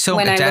note. It's so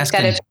when I looked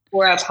at it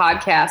before a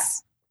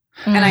podcast,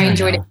 and I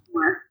enjoyed it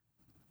more.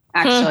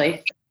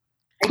 Actually,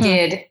 I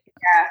did.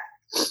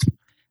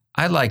 Yeah.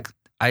 I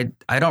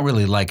don't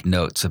really like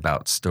notes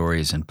about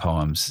stories and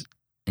poems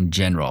in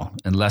general,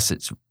 unless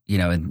it's,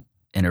 in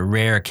a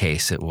rare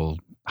case, it will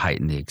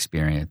heighten the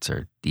experience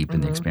or deepen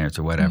the experience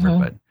or whatever.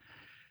 Mm-hmm. But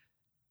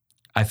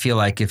I feel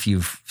like if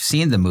you've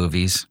seen the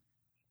movies,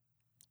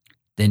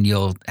 then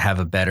you'll have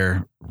a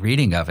better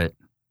reading of it.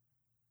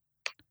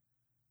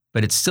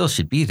 But it still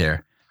should be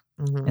there.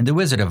 Mm-hmm. And The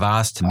Wizard of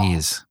Oz to me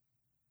is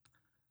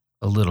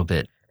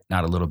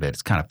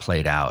it's kind of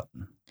played out.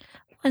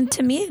 And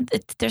to me,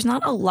 there's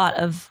not a lot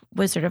of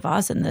Wizard of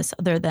Oz in this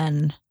other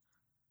than,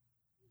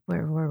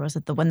 where was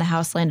it? When the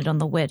house landed on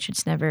the witch,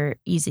 it's never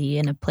easy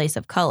in a place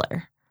of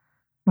color.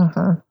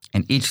 Mm-hmm.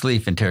 And each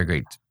leaf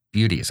interrogates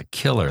beauty is a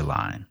killer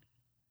line.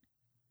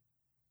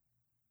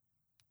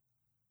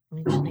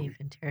 Each leaf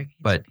interrogates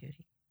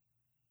beauty.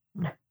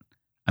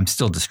 I'm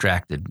still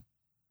distracted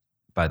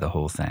by the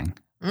whole thing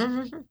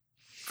from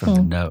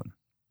the note.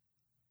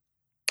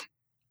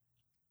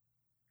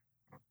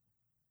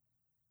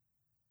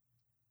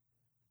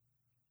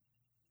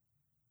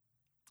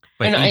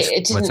 And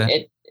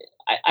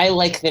I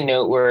like the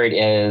note where it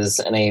is,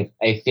 and I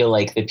feel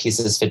like the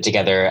pieces fit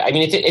together. I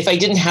mean, if I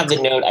didn't have the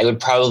note, I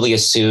would probably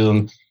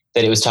assume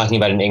that it was talking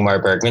about an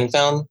Ingmar Bergman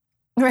film.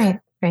 Right.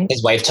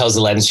 His wife tells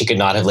Elen she could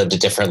not have lived a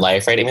different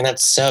life, right? I mean,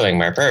 that's so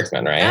Ingmar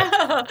Bergman, right?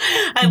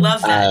 I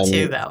love that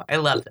too, though. I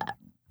love that.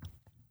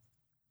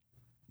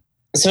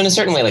 So in a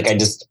certain way, like I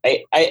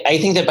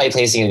think that by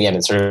placing it at the end,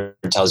 it sort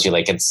of tells you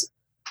like it's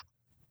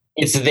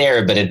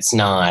there, but it's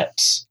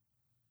not.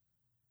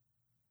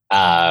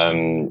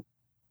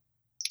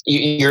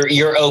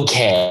 You're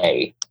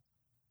okay,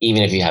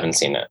 even if you haven't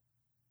seen it.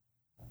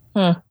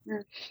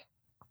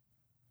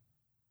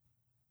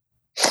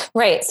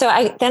 Right. So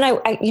I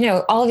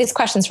all of these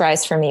questions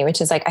rise for me,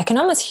 which is like, I can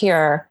almost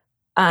hear,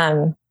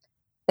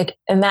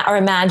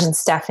 imagine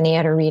Stephanie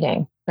at a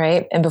reading,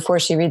 right? And before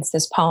she reads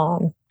this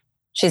poem,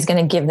 she's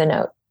going to give the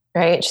note,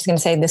 right? She's going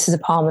to say, this is a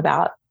poem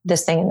about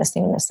this thing and this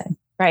thing and this thing,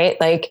 right?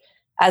 Like,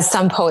 as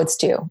some poets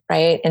do,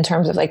 right? In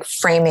terms of like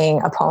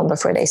framing a poem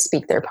before they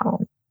speak their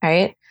poem,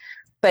 right?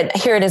 But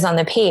here it is on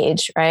the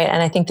page, right?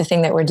 And I think the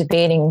thing that we're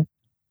debating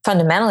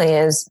fundamentally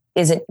is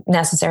it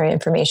necessary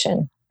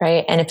information,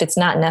 right? And if it's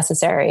not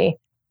necessary,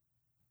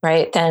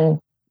 right, then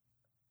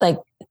like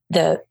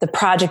the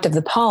project of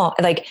the poem,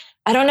 like,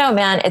 I don't know,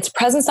 man, its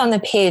presence on the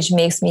page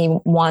makes me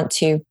want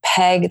to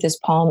peg this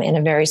poem in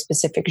a very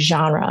specific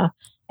genre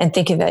and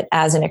think of it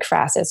as an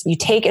ekphrasis. You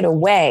take it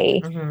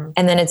away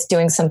and then it's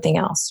doing something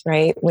else,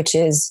 right? Which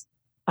is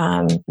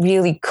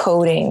really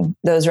coding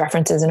those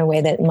references in a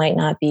way that might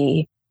not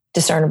be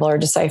discernible or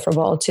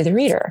decipherable to the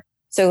reader.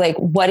 So like,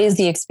 what is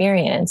the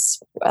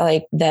experience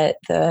like that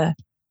the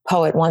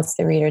poet wants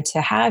the reader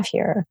to have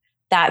here?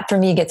 That for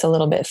me gets a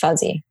little bit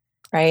fuzzy,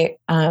 right?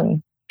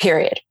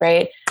 Period,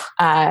 right?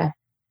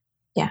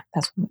 Yeah,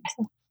 that's what I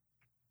think.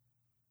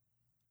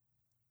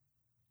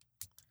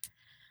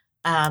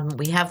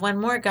 We have one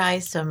more,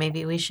 guys, so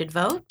maybe we should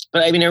vote.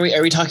 But I mean, are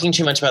we talking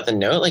too much about the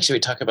note? Like, should we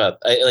talk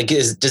about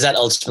does that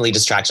ultimately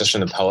distract us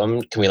from the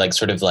poem? Can we like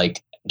sort of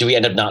like, do we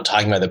end up not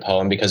talking about the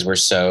poem because we're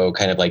so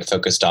kind of like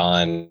focused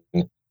on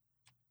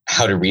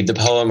how to read the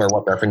poem or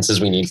what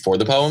references we need for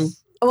the poem?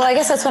 Well, I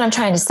guess that's what I'm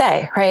trying to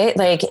say, right?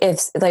 Like,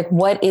 it's like,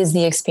 what is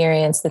the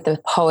experience that the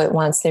poet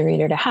wants the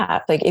reader to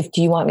have? Like,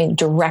 do you want me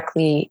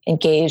directly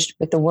engaged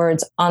with the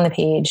words on the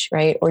page,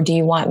 right? Or do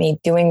you want me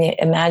doing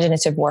the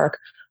imaginative work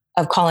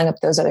of calling up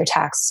those other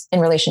texts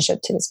in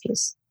relationship to this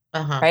piece?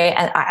 Right.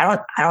 And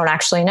I don't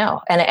actually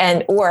know.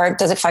 And, or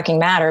does it fucking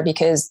matter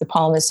because the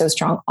poem is so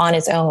strong on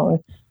its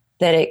own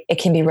that it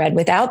can be read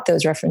without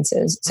those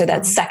references. So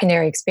that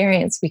secondary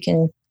experience we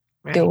can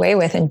do away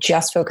with and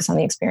just focus on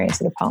the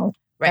experience of the poem.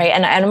 Right.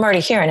 And I'm already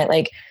hearing it.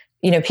 Like,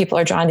 people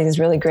are drawn to these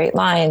really great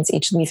lines.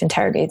 Each leaf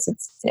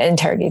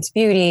interrogates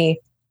beauty.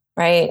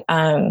 Right.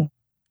 I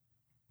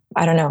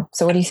don't know.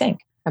 So what do you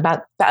think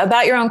about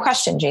your own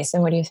question,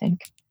 Jason? What do you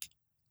think?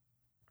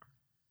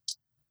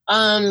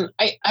 I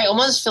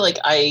almost feel like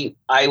I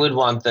would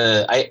want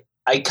I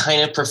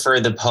kind of prefer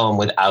the poem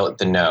without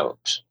the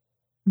note.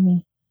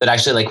 But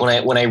actually, like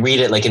when I read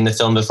it, like in the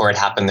film before it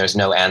happened, there's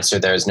no answer,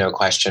 there's no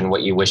question.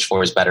 What you wish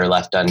for is better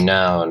left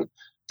unknown.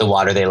 The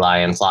water they lie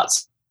in,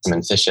 flotsam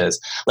and fishes.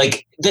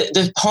 Like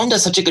the poem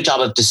does such a good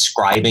job of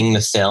describing the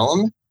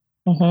film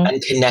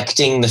and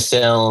connecting the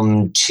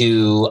film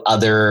to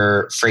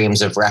other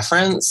frames of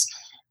reference.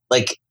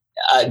 Like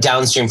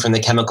downstream from the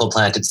chemical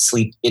plant,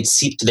 it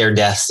seeped their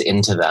deaths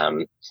into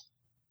them.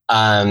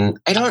 I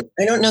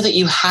don't know that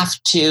you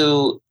have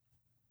to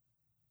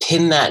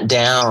pin that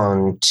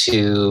down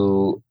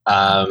to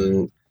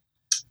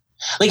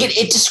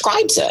it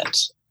describes it,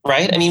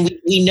 right? I mean,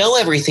 we know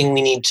everything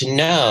we need to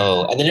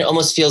know, and then it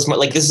almost feels more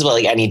like this is what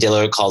like Annie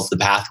Diller calls the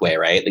pathway,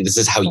 right? Like this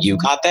is how you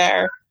got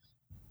there.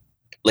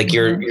 Like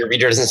your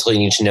reader doesn't necessarily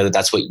need to know that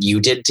that's what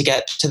you did to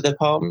get to the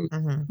poem.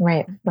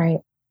 Right.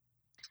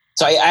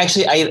 So I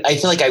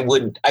feel like I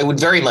would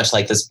very much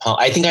like this poem.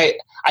 I think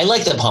I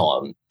like the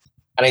poem,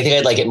 and I think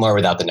I'd like it more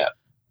without the note.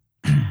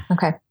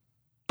 Okay.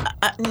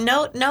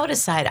 Note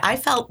aside, I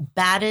felt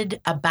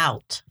batted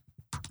about.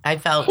 I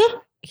felt,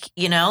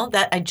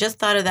 that I just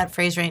thought of that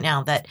phrase right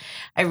now that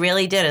I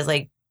really did. Is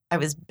like I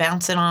was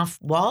bouncing off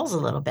walls a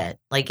little bit,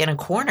 like in a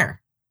corner.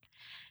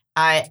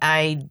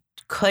 I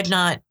could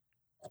not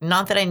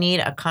that I need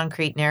a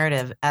concrete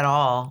narrative at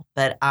all,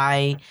 but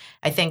I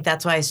think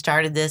that's why I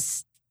started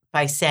this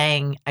by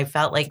saying I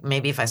felt like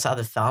maybe if I saw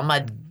the film,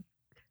 I'd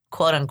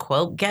quote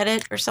unquote get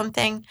it or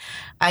something.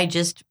 I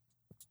just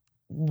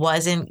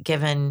wasn't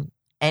given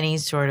any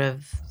sort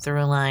of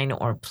through line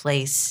or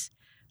place,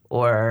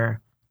 or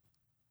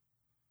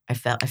I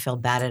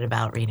felt batted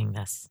about reading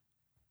this.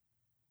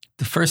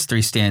 The first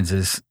three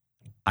stanzas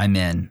I'm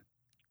in,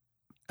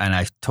 and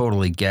I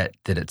totally get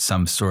that it's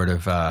some sort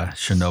of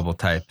Chernobyl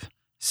type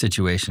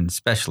situation,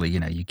 especially,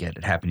 you get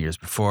it happened years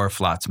before,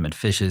 flotsam and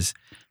fishes,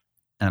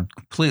 and I'm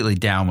completely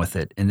down with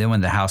it. And then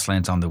when the house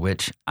lands on the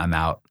witch, I'm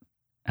out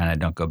and I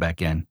don't go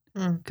back in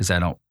because I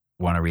don't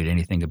want to read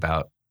anything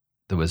about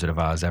the Wizard of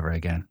Oz ever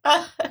again.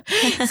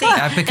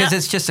 Because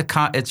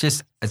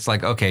it's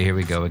like, okay, here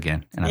we go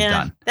again, and I'm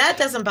done. That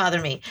doesn't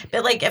bother me.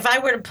 But like, if I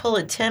were to pull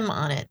a Tim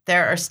on it,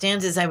 there are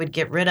stanzas I would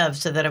get rid of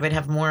so that I would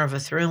have more of a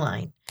through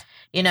line.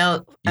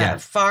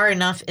 Far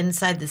enough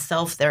inside the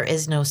self, there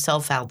is no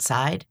self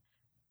outside.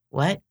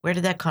 What? Where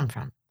did that come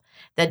from?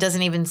 that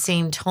doesn't even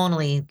seem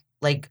tonally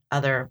like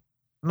other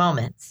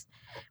moments.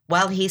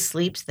 While he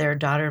sleeps, their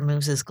daughter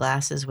moves his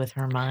glasses with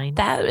her mind.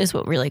 That is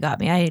what really got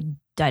me. I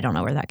don't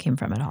know where that came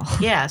from at all.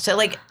 Yeah. So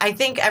like, I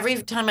think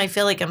every time I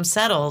feel like I'm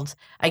settled,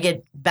 I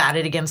get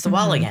batted against the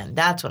wall again.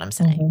 That's what I'm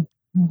saying.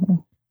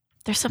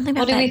 There's something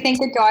about do we think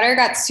the daughter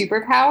got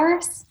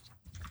superpowers?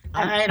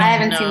 I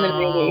haven't seen the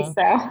movie,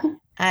 so.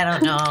 I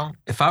don't know.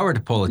 If I were to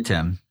pull a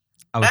Tim,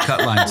 I would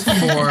cut lines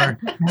 4,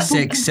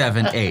 6,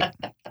 7, 8.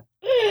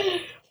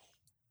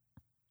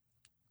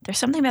 There's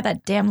something about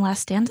that damn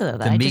last stanza though that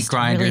The I meat just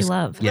grinders. really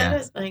love. Yeah.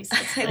 That is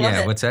nice. I love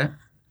Yeah, it. what's that?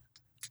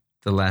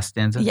 The last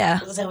stanza? Yeah.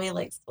 Zoe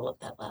likes to love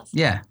that last.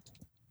 Yeah.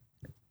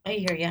 I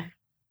hear you.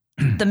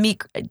 The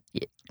meat.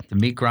 The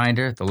meat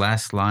grinder, the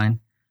last line.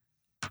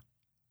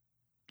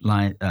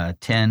 Line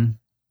 10.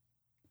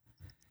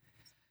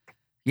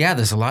 Yeah,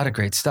 there's a lot of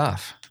great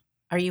stuff.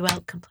 Are you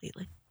out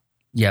completely?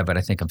 Yeah, but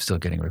I think I'm still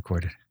getting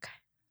recorded.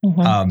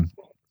 Mm-hmm.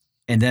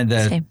 And then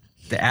Same.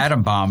 the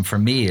atom bomb for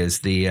me is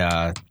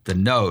the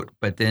note,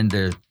 but then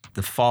the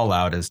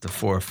fallout is the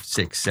 4,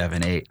 6,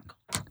 7, 8.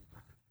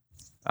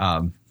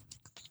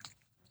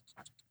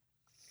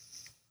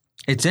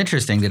 It's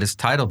interesting that it's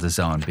titled The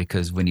Zone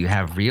because when you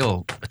have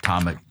real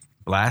atomic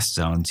blast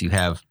zones, you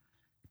have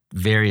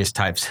various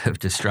types of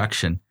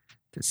destruction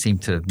that seem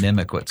to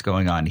mimic what's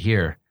going on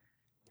here,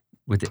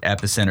 with the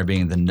epicenter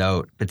being the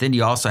note. But then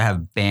you also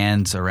have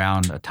bands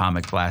around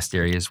atomic blast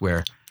areas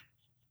where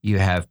you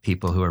have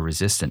people who are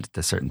resistant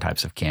to certain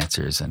types of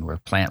cancers and where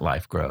plant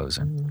life grows.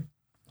 And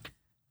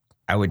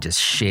I would just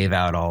shave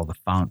out all the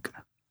funk,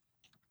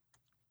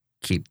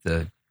 keep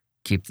the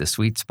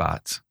sweet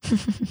spots.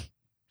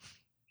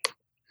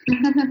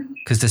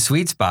 Because the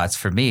sweet spots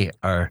for me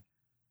are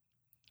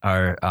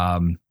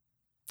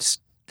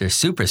they're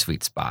super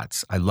sweet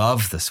spots. I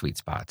love the sweet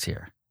spots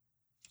here.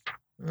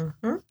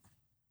 Mm-hmm.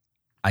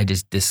 I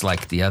just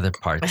dislike the other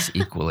parts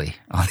equally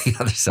on the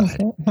other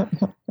side.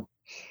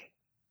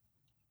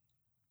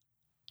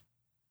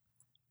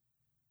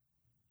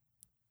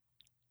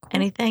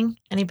 Anything?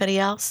 Anybody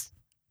else?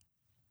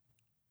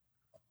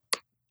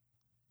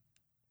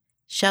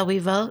 Shall we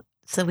vote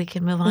so we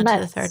can move on to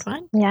the third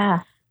one?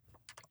 Yeah.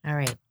 All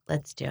right,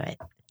 let's do it.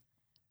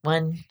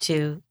 1,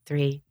 2,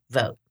 3,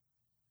 vote.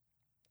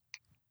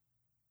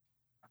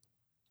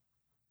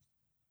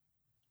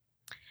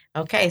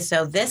 Okay,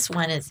 so this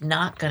one is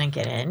not going to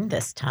get in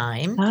this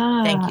time.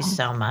 Thank you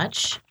so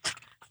much.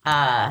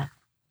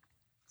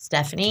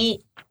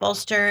 Stephanie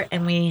Bolster,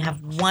 and we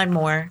have one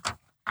more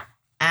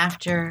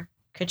after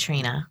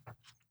Katrina.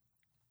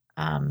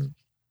 I'll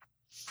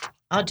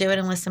do it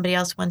unless somebody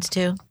else wants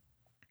to.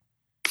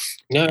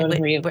 No,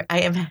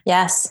 I am.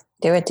 Yes,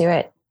 do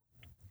it.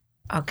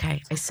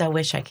 Okay, I so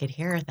wish I could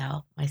hear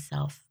though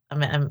myself.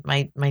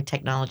 My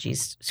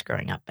technology's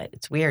screwing up, but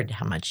it's weird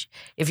how much.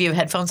 If you have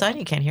headphones on,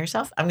 you can't hear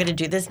yourself. I'm going to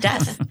do this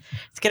death.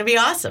 It's going to be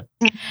awesome.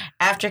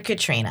 After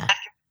Katrina,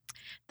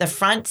 the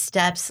front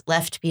steps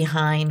left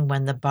behind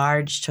when the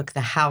barge took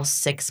the house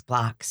 6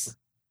 blocks.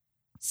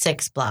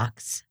 6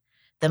 blocks.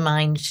 The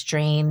mind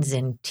strains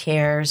and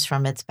tears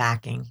from its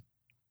backing.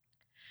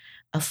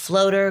 A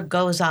floater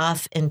goes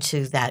off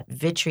into that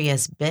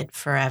vitreous bit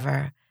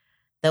forever,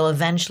 though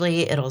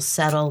eventually it'll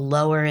settle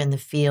lower in the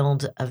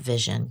field of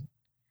vision.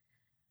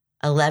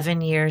 11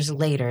 years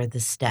later,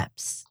 the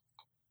steps.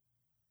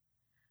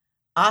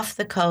 Off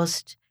the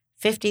coast,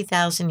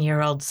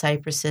 50,000-year-old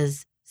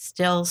cypresses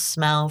still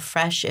smell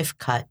fresh if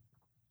cut.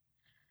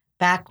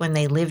 Back when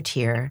they lived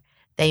here,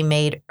 they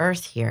made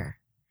earth here.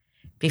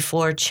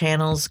 Before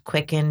channels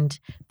quickened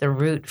the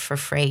route for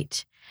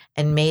freight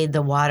and made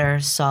the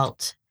water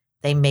salt,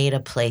 they made a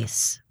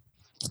place.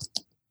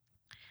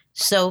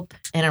 Soap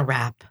in a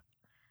wrap,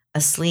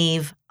 a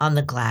sleeve on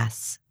the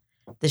glass.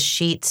 The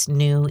sheets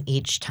new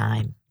each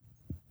time.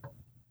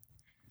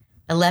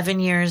 11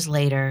 years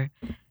later,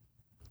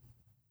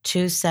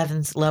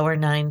 2/7 lower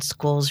 9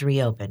 schools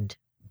reopened.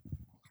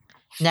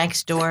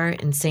 Next door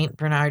in St.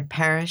 Bernard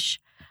Parish,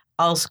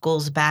 all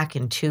schools back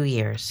in 2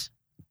 years.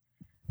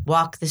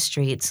 Walk the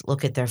streets,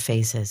 look at their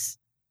faces.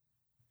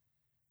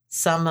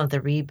 Some of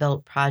the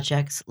rebuilt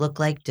projects look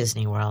like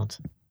Disney World.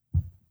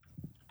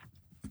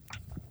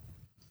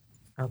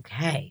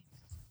 Okay.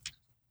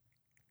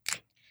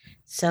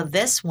 So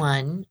this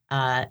one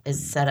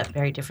is set up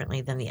very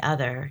differently than the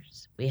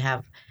others. We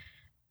have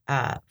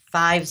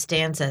 5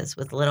 stanzas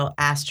with little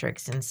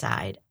asterisks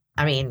inside.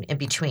 In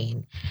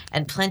between.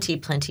 And plenty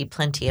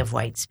of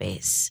white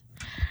space.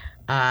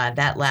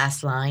 That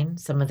last line,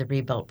 some of the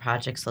rebuilt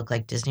projects look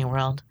like Disney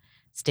World,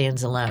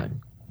 stands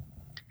alone.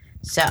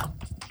 So,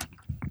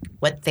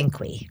 what think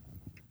we?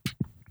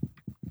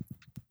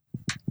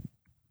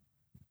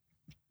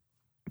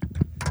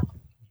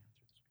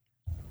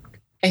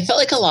 I felt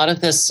like a lot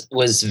of this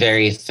was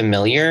very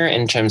familiar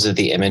in terms of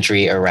the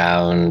imagery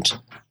around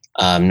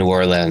New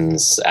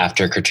Orleans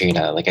after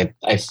Katrina. Like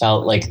I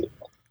felt like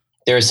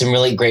there were some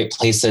really great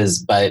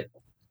places, but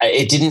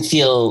it didn't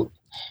feel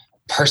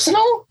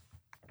personal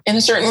in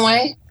a certain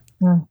way.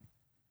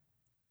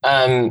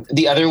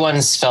 The other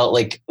ones felt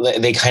like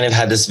they kind of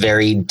had this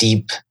very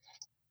deep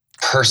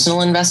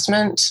personal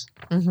investment.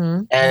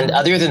 And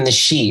other than the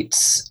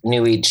sheets,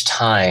 new each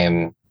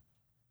time,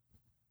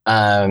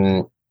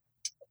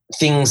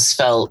 things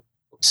felt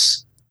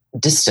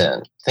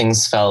distant.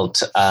 Things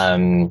felt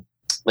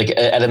like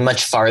at a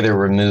much farther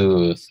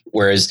remove.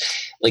 Whereas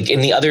like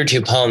in the other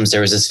two poems,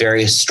 there was this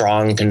very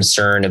strong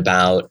concern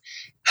about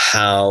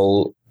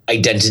how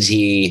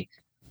identity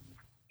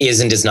is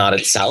and is not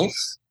itself.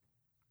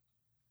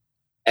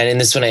 And in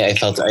this one, I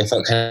felt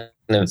kind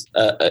of,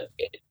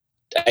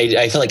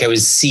 I felt like I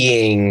was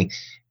seeing,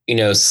 you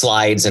know,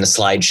 slides in a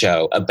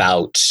slideshow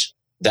about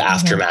the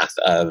aftermath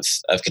of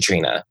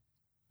Katrina.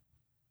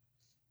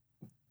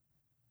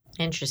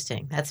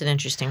 Interesting. That's an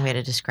interesting way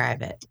to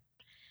describe it.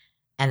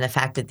 And the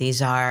fact that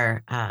these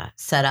are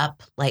set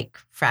up like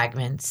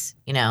fragments,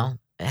 you know,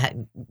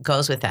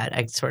 goes with that.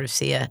 I sort of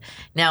see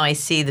now I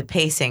see the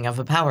pacing of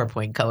a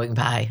PowerPoint going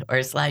by or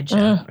a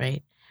slideshow,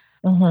 right?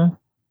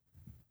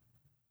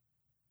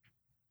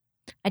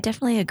 I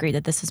definitely agree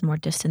that this is more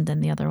distant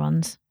than the other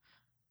ones,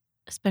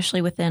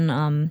 especially within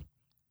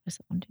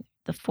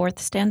the fourth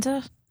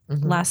stanza,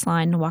 last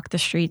line, walk the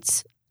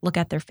streets, look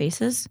at their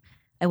faces.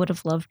 I would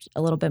have loved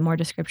a little bit more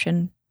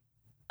description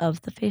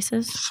of the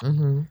faces.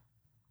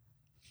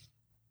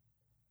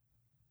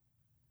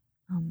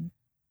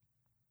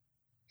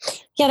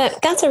 Yeah,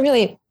 that's a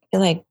really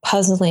like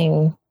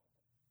puzzling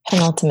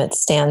penultimate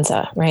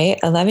stanza, right?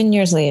 11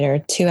 years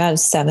later, 2 out of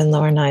 7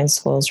 lower 9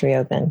 schools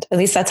reopened. At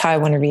least that's how I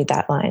want to read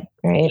that line,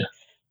 right? Yeah.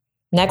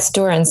 Next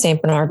door in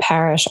St. Bernard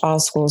Parish, all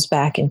schools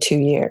back in 2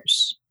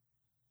 years,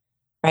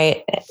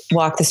 right?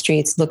 Walk the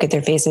streets, look at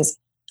their faces.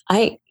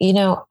 I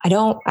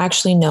don't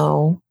actually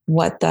know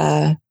what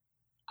the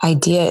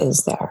idea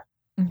is there,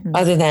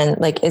 other than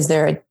like, is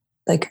there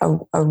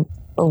a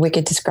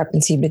wicked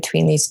discrepancy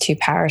between these two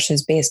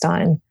parishes based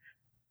on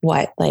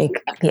what, like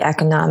the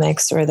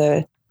economics or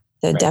the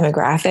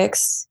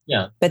demographics?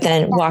 Yeah. But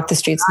then walk the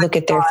streets, look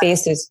at their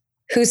faces.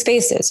 Whose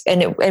faces?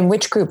 And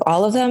which group?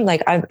 All of them?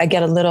 Like I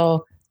get a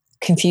little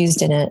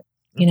confused in it,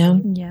 you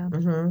know? Yeah.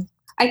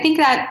 I think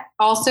that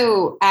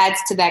also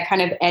adds to that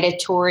kind of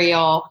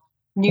editorial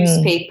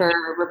newspaper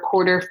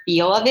reporter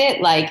feel of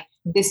it. Like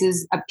this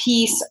is a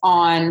piece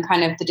on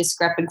kind of the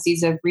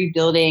discrepancies of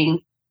rebuilding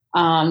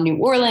New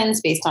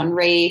Orleans based on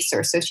race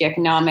or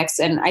socioeconomics.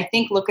 And I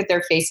think look at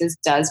their faces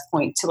does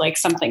point to like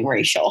something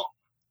racial.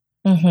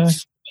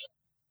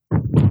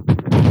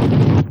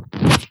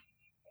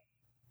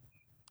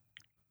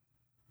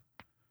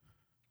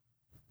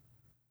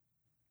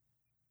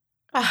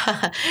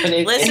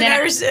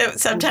 Listeners,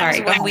 sometimes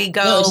when we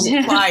go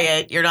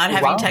quiet, you're not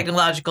having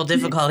technological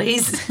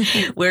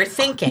difficulties. We're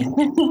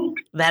thinking.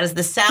 That is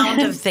the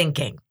sound of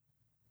thinking.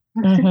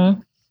 I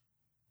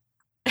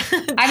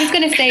was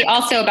going to say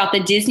also about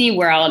the Disney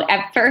World.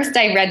 At first,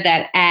 I read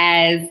that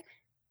as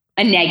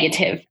a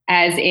negative,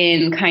 as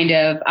in kind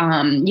of,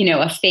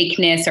 a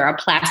fakeness or a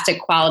plastic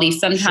quality.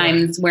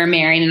 Sometimes where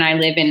Marion and I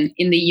live in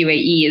the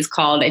UAE is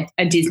called a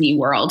Disney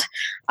World,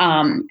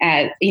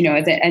 as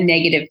a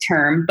negative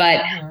term.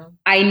 But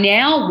I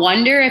now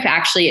wonder if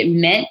actually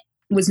it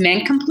was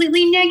meant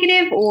completely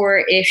negative,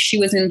 or if she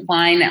was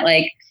implying that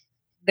like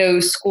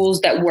those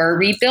schools that were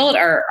rebuilt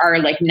are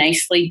like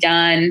nicely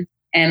done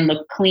and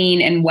look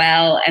clean and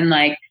well, and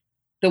like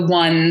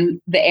the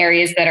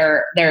areas that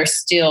are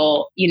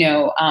still,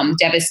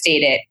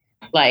 devastated,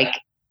 like,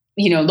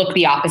 look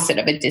the opposite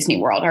of a Disney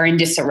World, or in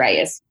disarray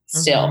is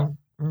still.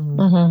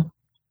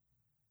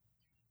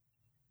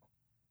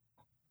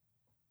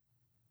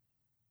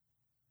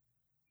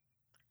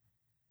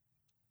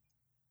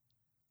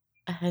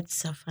 It's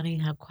so funny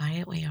how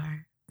quiet we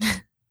are.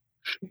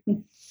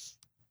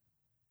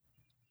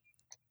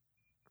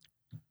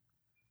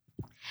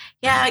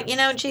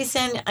 Yeah,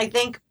 Jason, I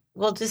think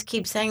we'll just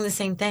keep saying the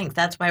same thing.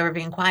 That's why we're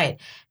being quiet.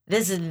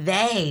 This is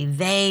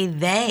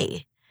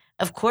they.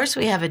 Of course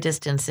we have a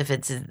distance if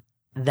it's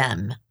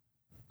them,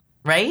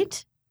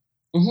 right?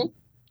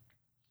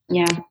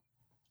 Yeah.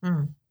 I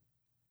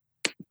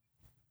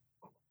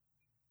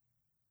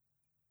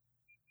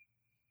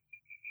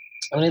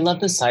mean, I love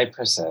the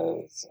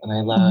cypresses, and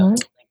I love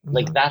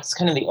like that's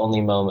kind of the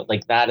only moment,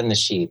 like that in the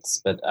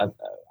sheets. But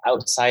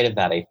outside of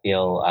that, I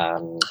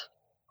feel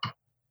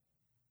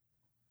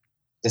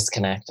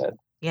disconnected.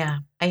 Yeah,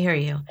 I hear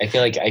you. I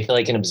feel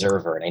like an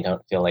observer, and I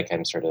don't feel like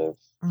I'm sort of.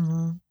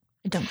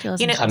 I don't feel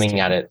as coming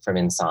at it from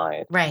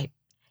inside. Right.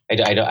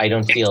 I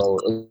don't feel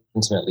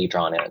intimately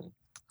drawn in.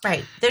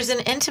 Right. There's an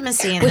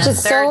intimacy in which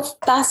is so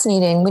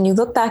fascinating when you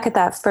look back at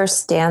that first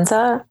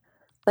stanza.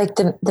 Like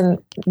the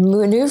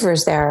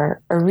maneuvers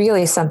there are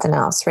really something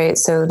else, right?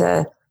 So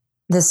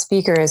the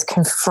speaker is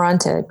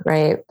confronted,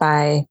 right,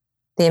 by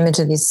the image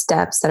of these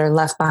steps that are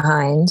left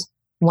behind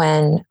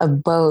when a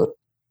boat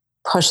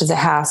pushes a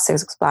house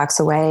 6 blocks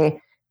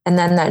away. And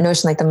then that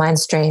notion, like the mind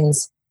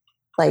strains,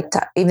 like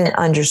to even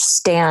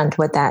understand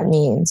what that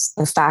means,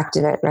 the fact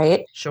of it,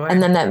 right? Sure.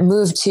 And then that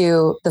move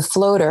to the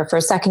floater. For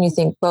a second you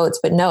think boats,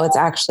 but no, it's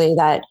actually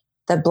that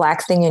the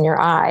black thing in your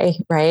eye,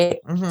 right?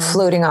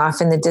 Floating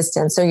off in the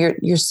distance. So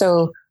you're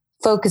so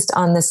focused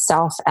on the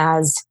self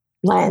as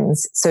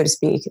lens, so to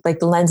speak, like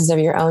the lenses of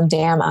your own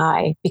damn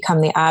eye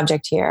become the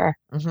object here.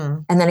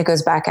 Mm-hmm. And then it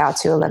goes back out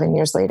to 11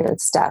 years later,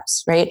 it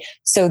steps, right?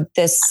 So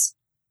this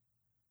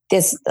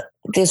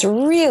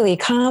really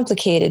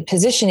complicated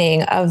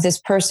positioning of this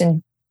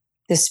person,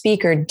 the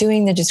speaker,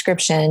 doing the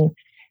description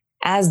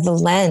as the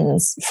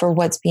lens for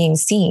what's being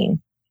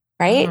seen,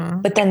 right?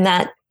 Mm-hmm. But then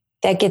that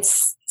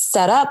gets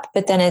set up,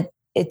 but then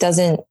it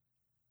doesn't,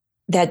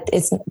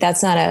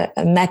 that's not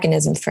a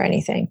mechanism for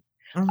anything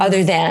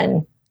other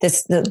than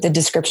the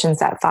descriptions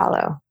that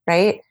follow,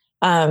 right?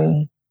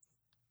 And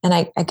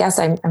I guess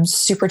I'm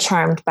super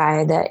charmed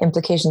by the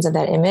implications of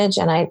that image,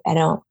 and I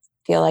don't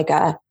feel like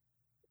the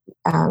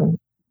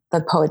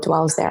poet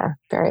dwells there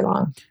very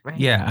long. Right.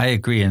 Yeah, I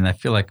agree. And I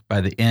feel like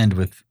by the end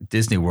with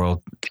Disney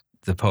World,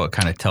 the poet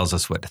kind of tells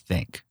us what to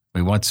think. I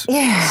mean, once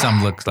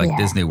some looks like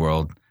Disney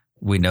World,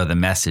 we know the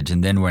message,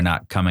 and then we're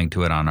not coming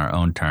to it on our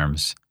own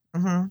terms.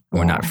 Mm-hmm.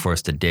 We're not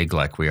forced to dig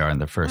like we are in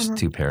the first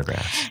two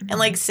paragraphs. And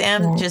like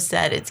Sam just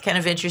said, it's kind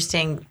of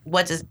interesting.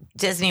 What does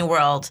Disney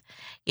World,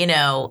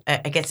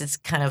 I guess it's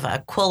kind of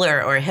a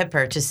cooler or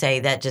hipper to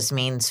say that just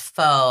means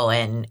faux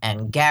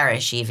and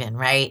garish even,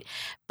 right?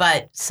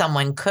 But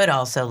someone could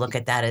also look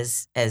at that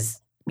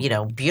as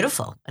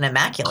beautiful and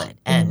immaculate.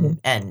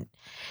 And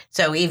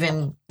so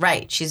even,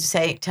 right, she's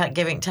saying,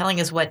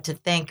 telling us what to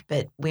think,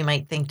 but we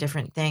might think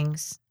different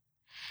things.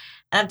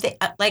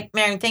 Like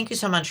Marion, thank you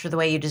so much for the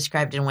way you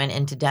described and went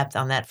into depth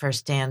on that first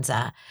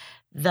stanza.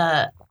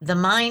 The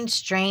mind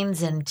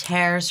strains and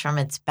tears from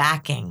its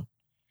backing.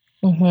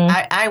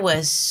 Mm-hmm. I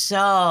was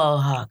so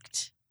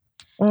hooked,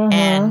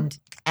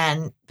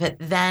 but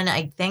then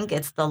I think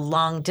it's the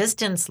long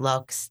distance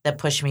looks that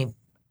push me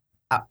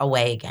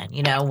away again.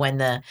 When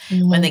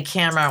the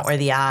camera or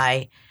the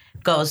eye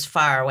goes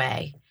far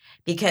away,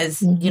 because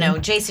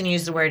Jason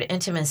used the word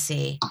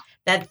intimacy.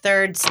 That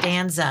third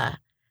stanza.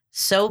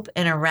 Soap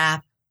in a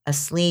wrap, a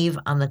sleeve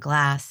on the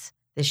glass,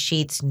 the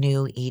sheets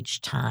new each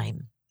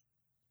time.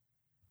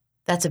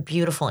 That's a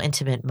beautiful,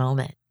 intimate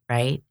moment,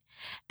 right?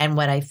 And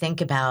what I think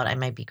about, I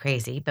might be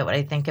crazy, but what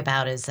I think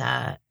about is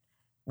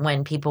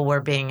when people were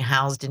being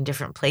housed in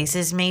different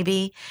places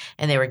maybe,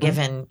 and they were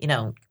given,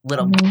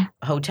 little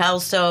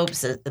hotel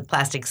soaps, the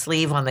plastic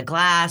sleeve on the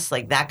glass,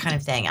 like that kind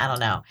of thing. I don't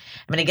know.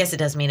 I mean, I guess it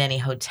doesn't mean any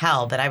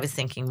hotel, but I was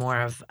thinking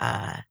more of,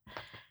 I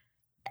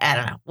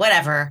don't know,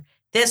 whatever.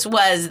 This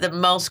was the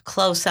most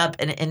close-up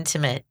and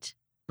intimate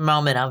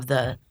moment of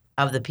the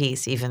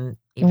piece, even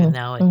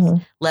though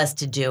it's less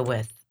to do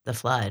with the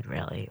flood,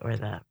 really, or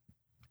the.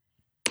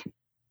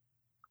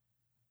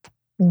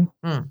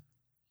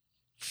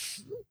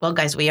 Well,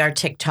 guys, we are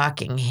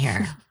TikToking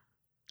here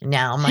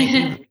now.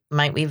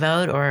 Might we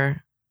vote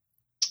or?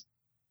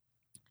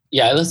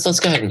 Yeah, let's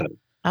go ahead and vote.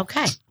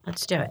 Okay,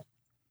 let's do it.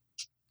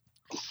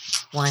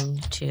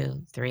 1,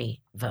 2,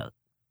 3, vote.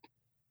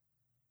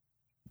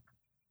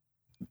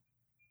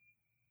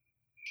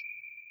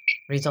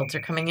 Results are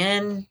coming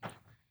in,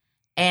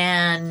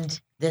 and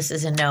this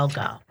is a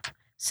no-go.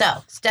 So,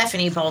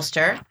 Stephanie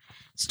Bolster,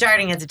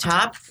 starting at the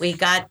top, we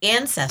got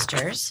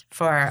Ancestors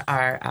for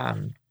our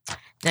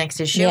next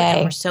issue,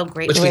 and we're so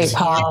grateful. Great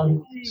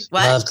poem.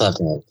 What?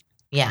 Love.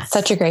 Yeah.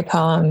 Such a great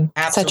poem.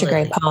 Absolutely. Such a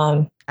great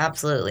poem.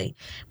 Absolutely.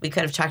 We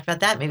could have talked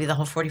about that, maybe the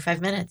whole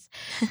 45 minutes.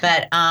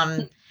 But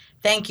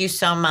thank you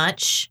so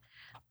much.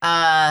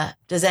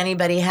 Does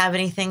anybody have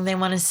anything they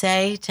want to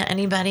say to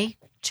anybody,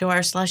 to our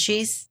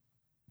slushies?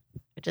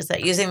 Just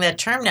that using that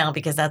term now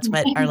because that's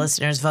what our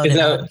listeners voted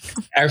on.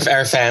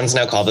 Our fans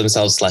now call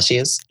themselves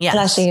slushies. Yes.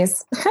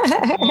 Slushies.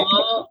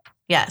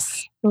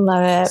 Yes.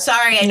 Love it.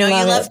 Sorry, I know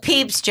you love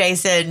Peeps,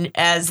 Jason,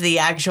 as the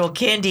actual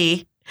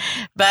candy,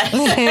 but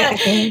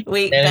slushies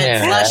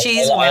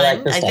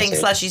won. I think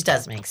slushies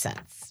does make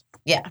sense.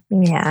 Yeah.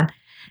 Yeah.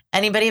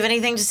 Anybody have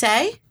anything to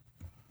say?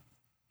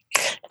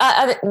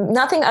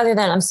 Nothing other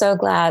than I'm so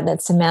glad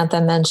that Samantha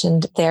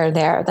mentioned they're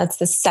there. That's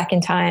the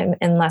second time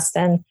in less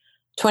than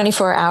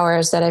 24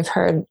 hours that I've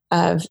heard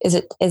of. Is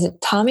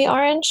it Tommy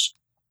Orange?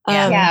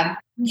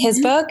 His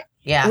book.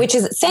 Yeah. Which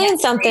is saying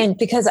something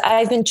because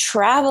I've been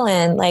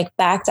traveling like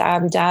back to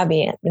Abu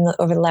Dhabi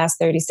over the last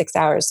 36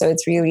 hours. So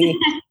it's really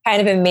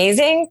kind of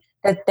amazing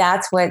that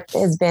that's what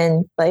has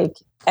been like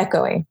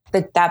echoing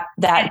that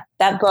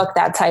book,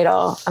 that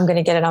title. I'm going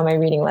to get it on my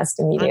reading list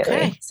immediately.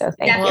 Okay. So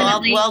thank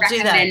you. We'll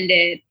do that.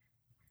 Here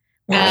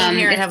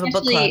and have a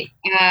book club.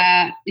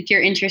 If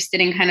you're interested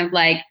in kind of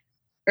like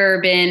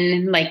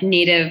urban, like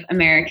Native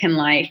American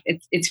life,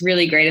 it's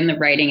really great, and the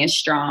writing is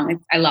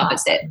strong. I love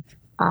it.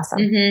 Awesome.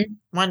 Mm-hmm.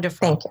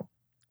 Wonderful. Thank you.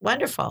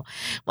 Wonderful.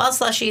 Well,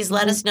 slushies,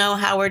 let us know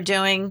how we're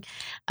doing.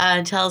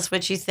 Tell us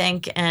what you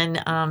think,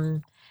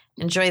 and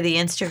enjoy the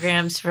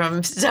Instagrams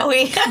from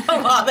Zoe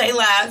while they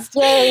last.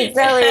 Yay,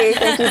 Zoe.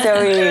 Thank you,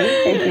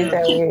 Zoe. Thank you,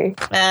 Zoe.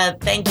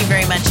 Thank you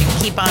very much,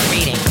 and keep on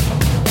reading.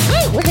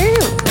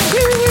 Woohoo!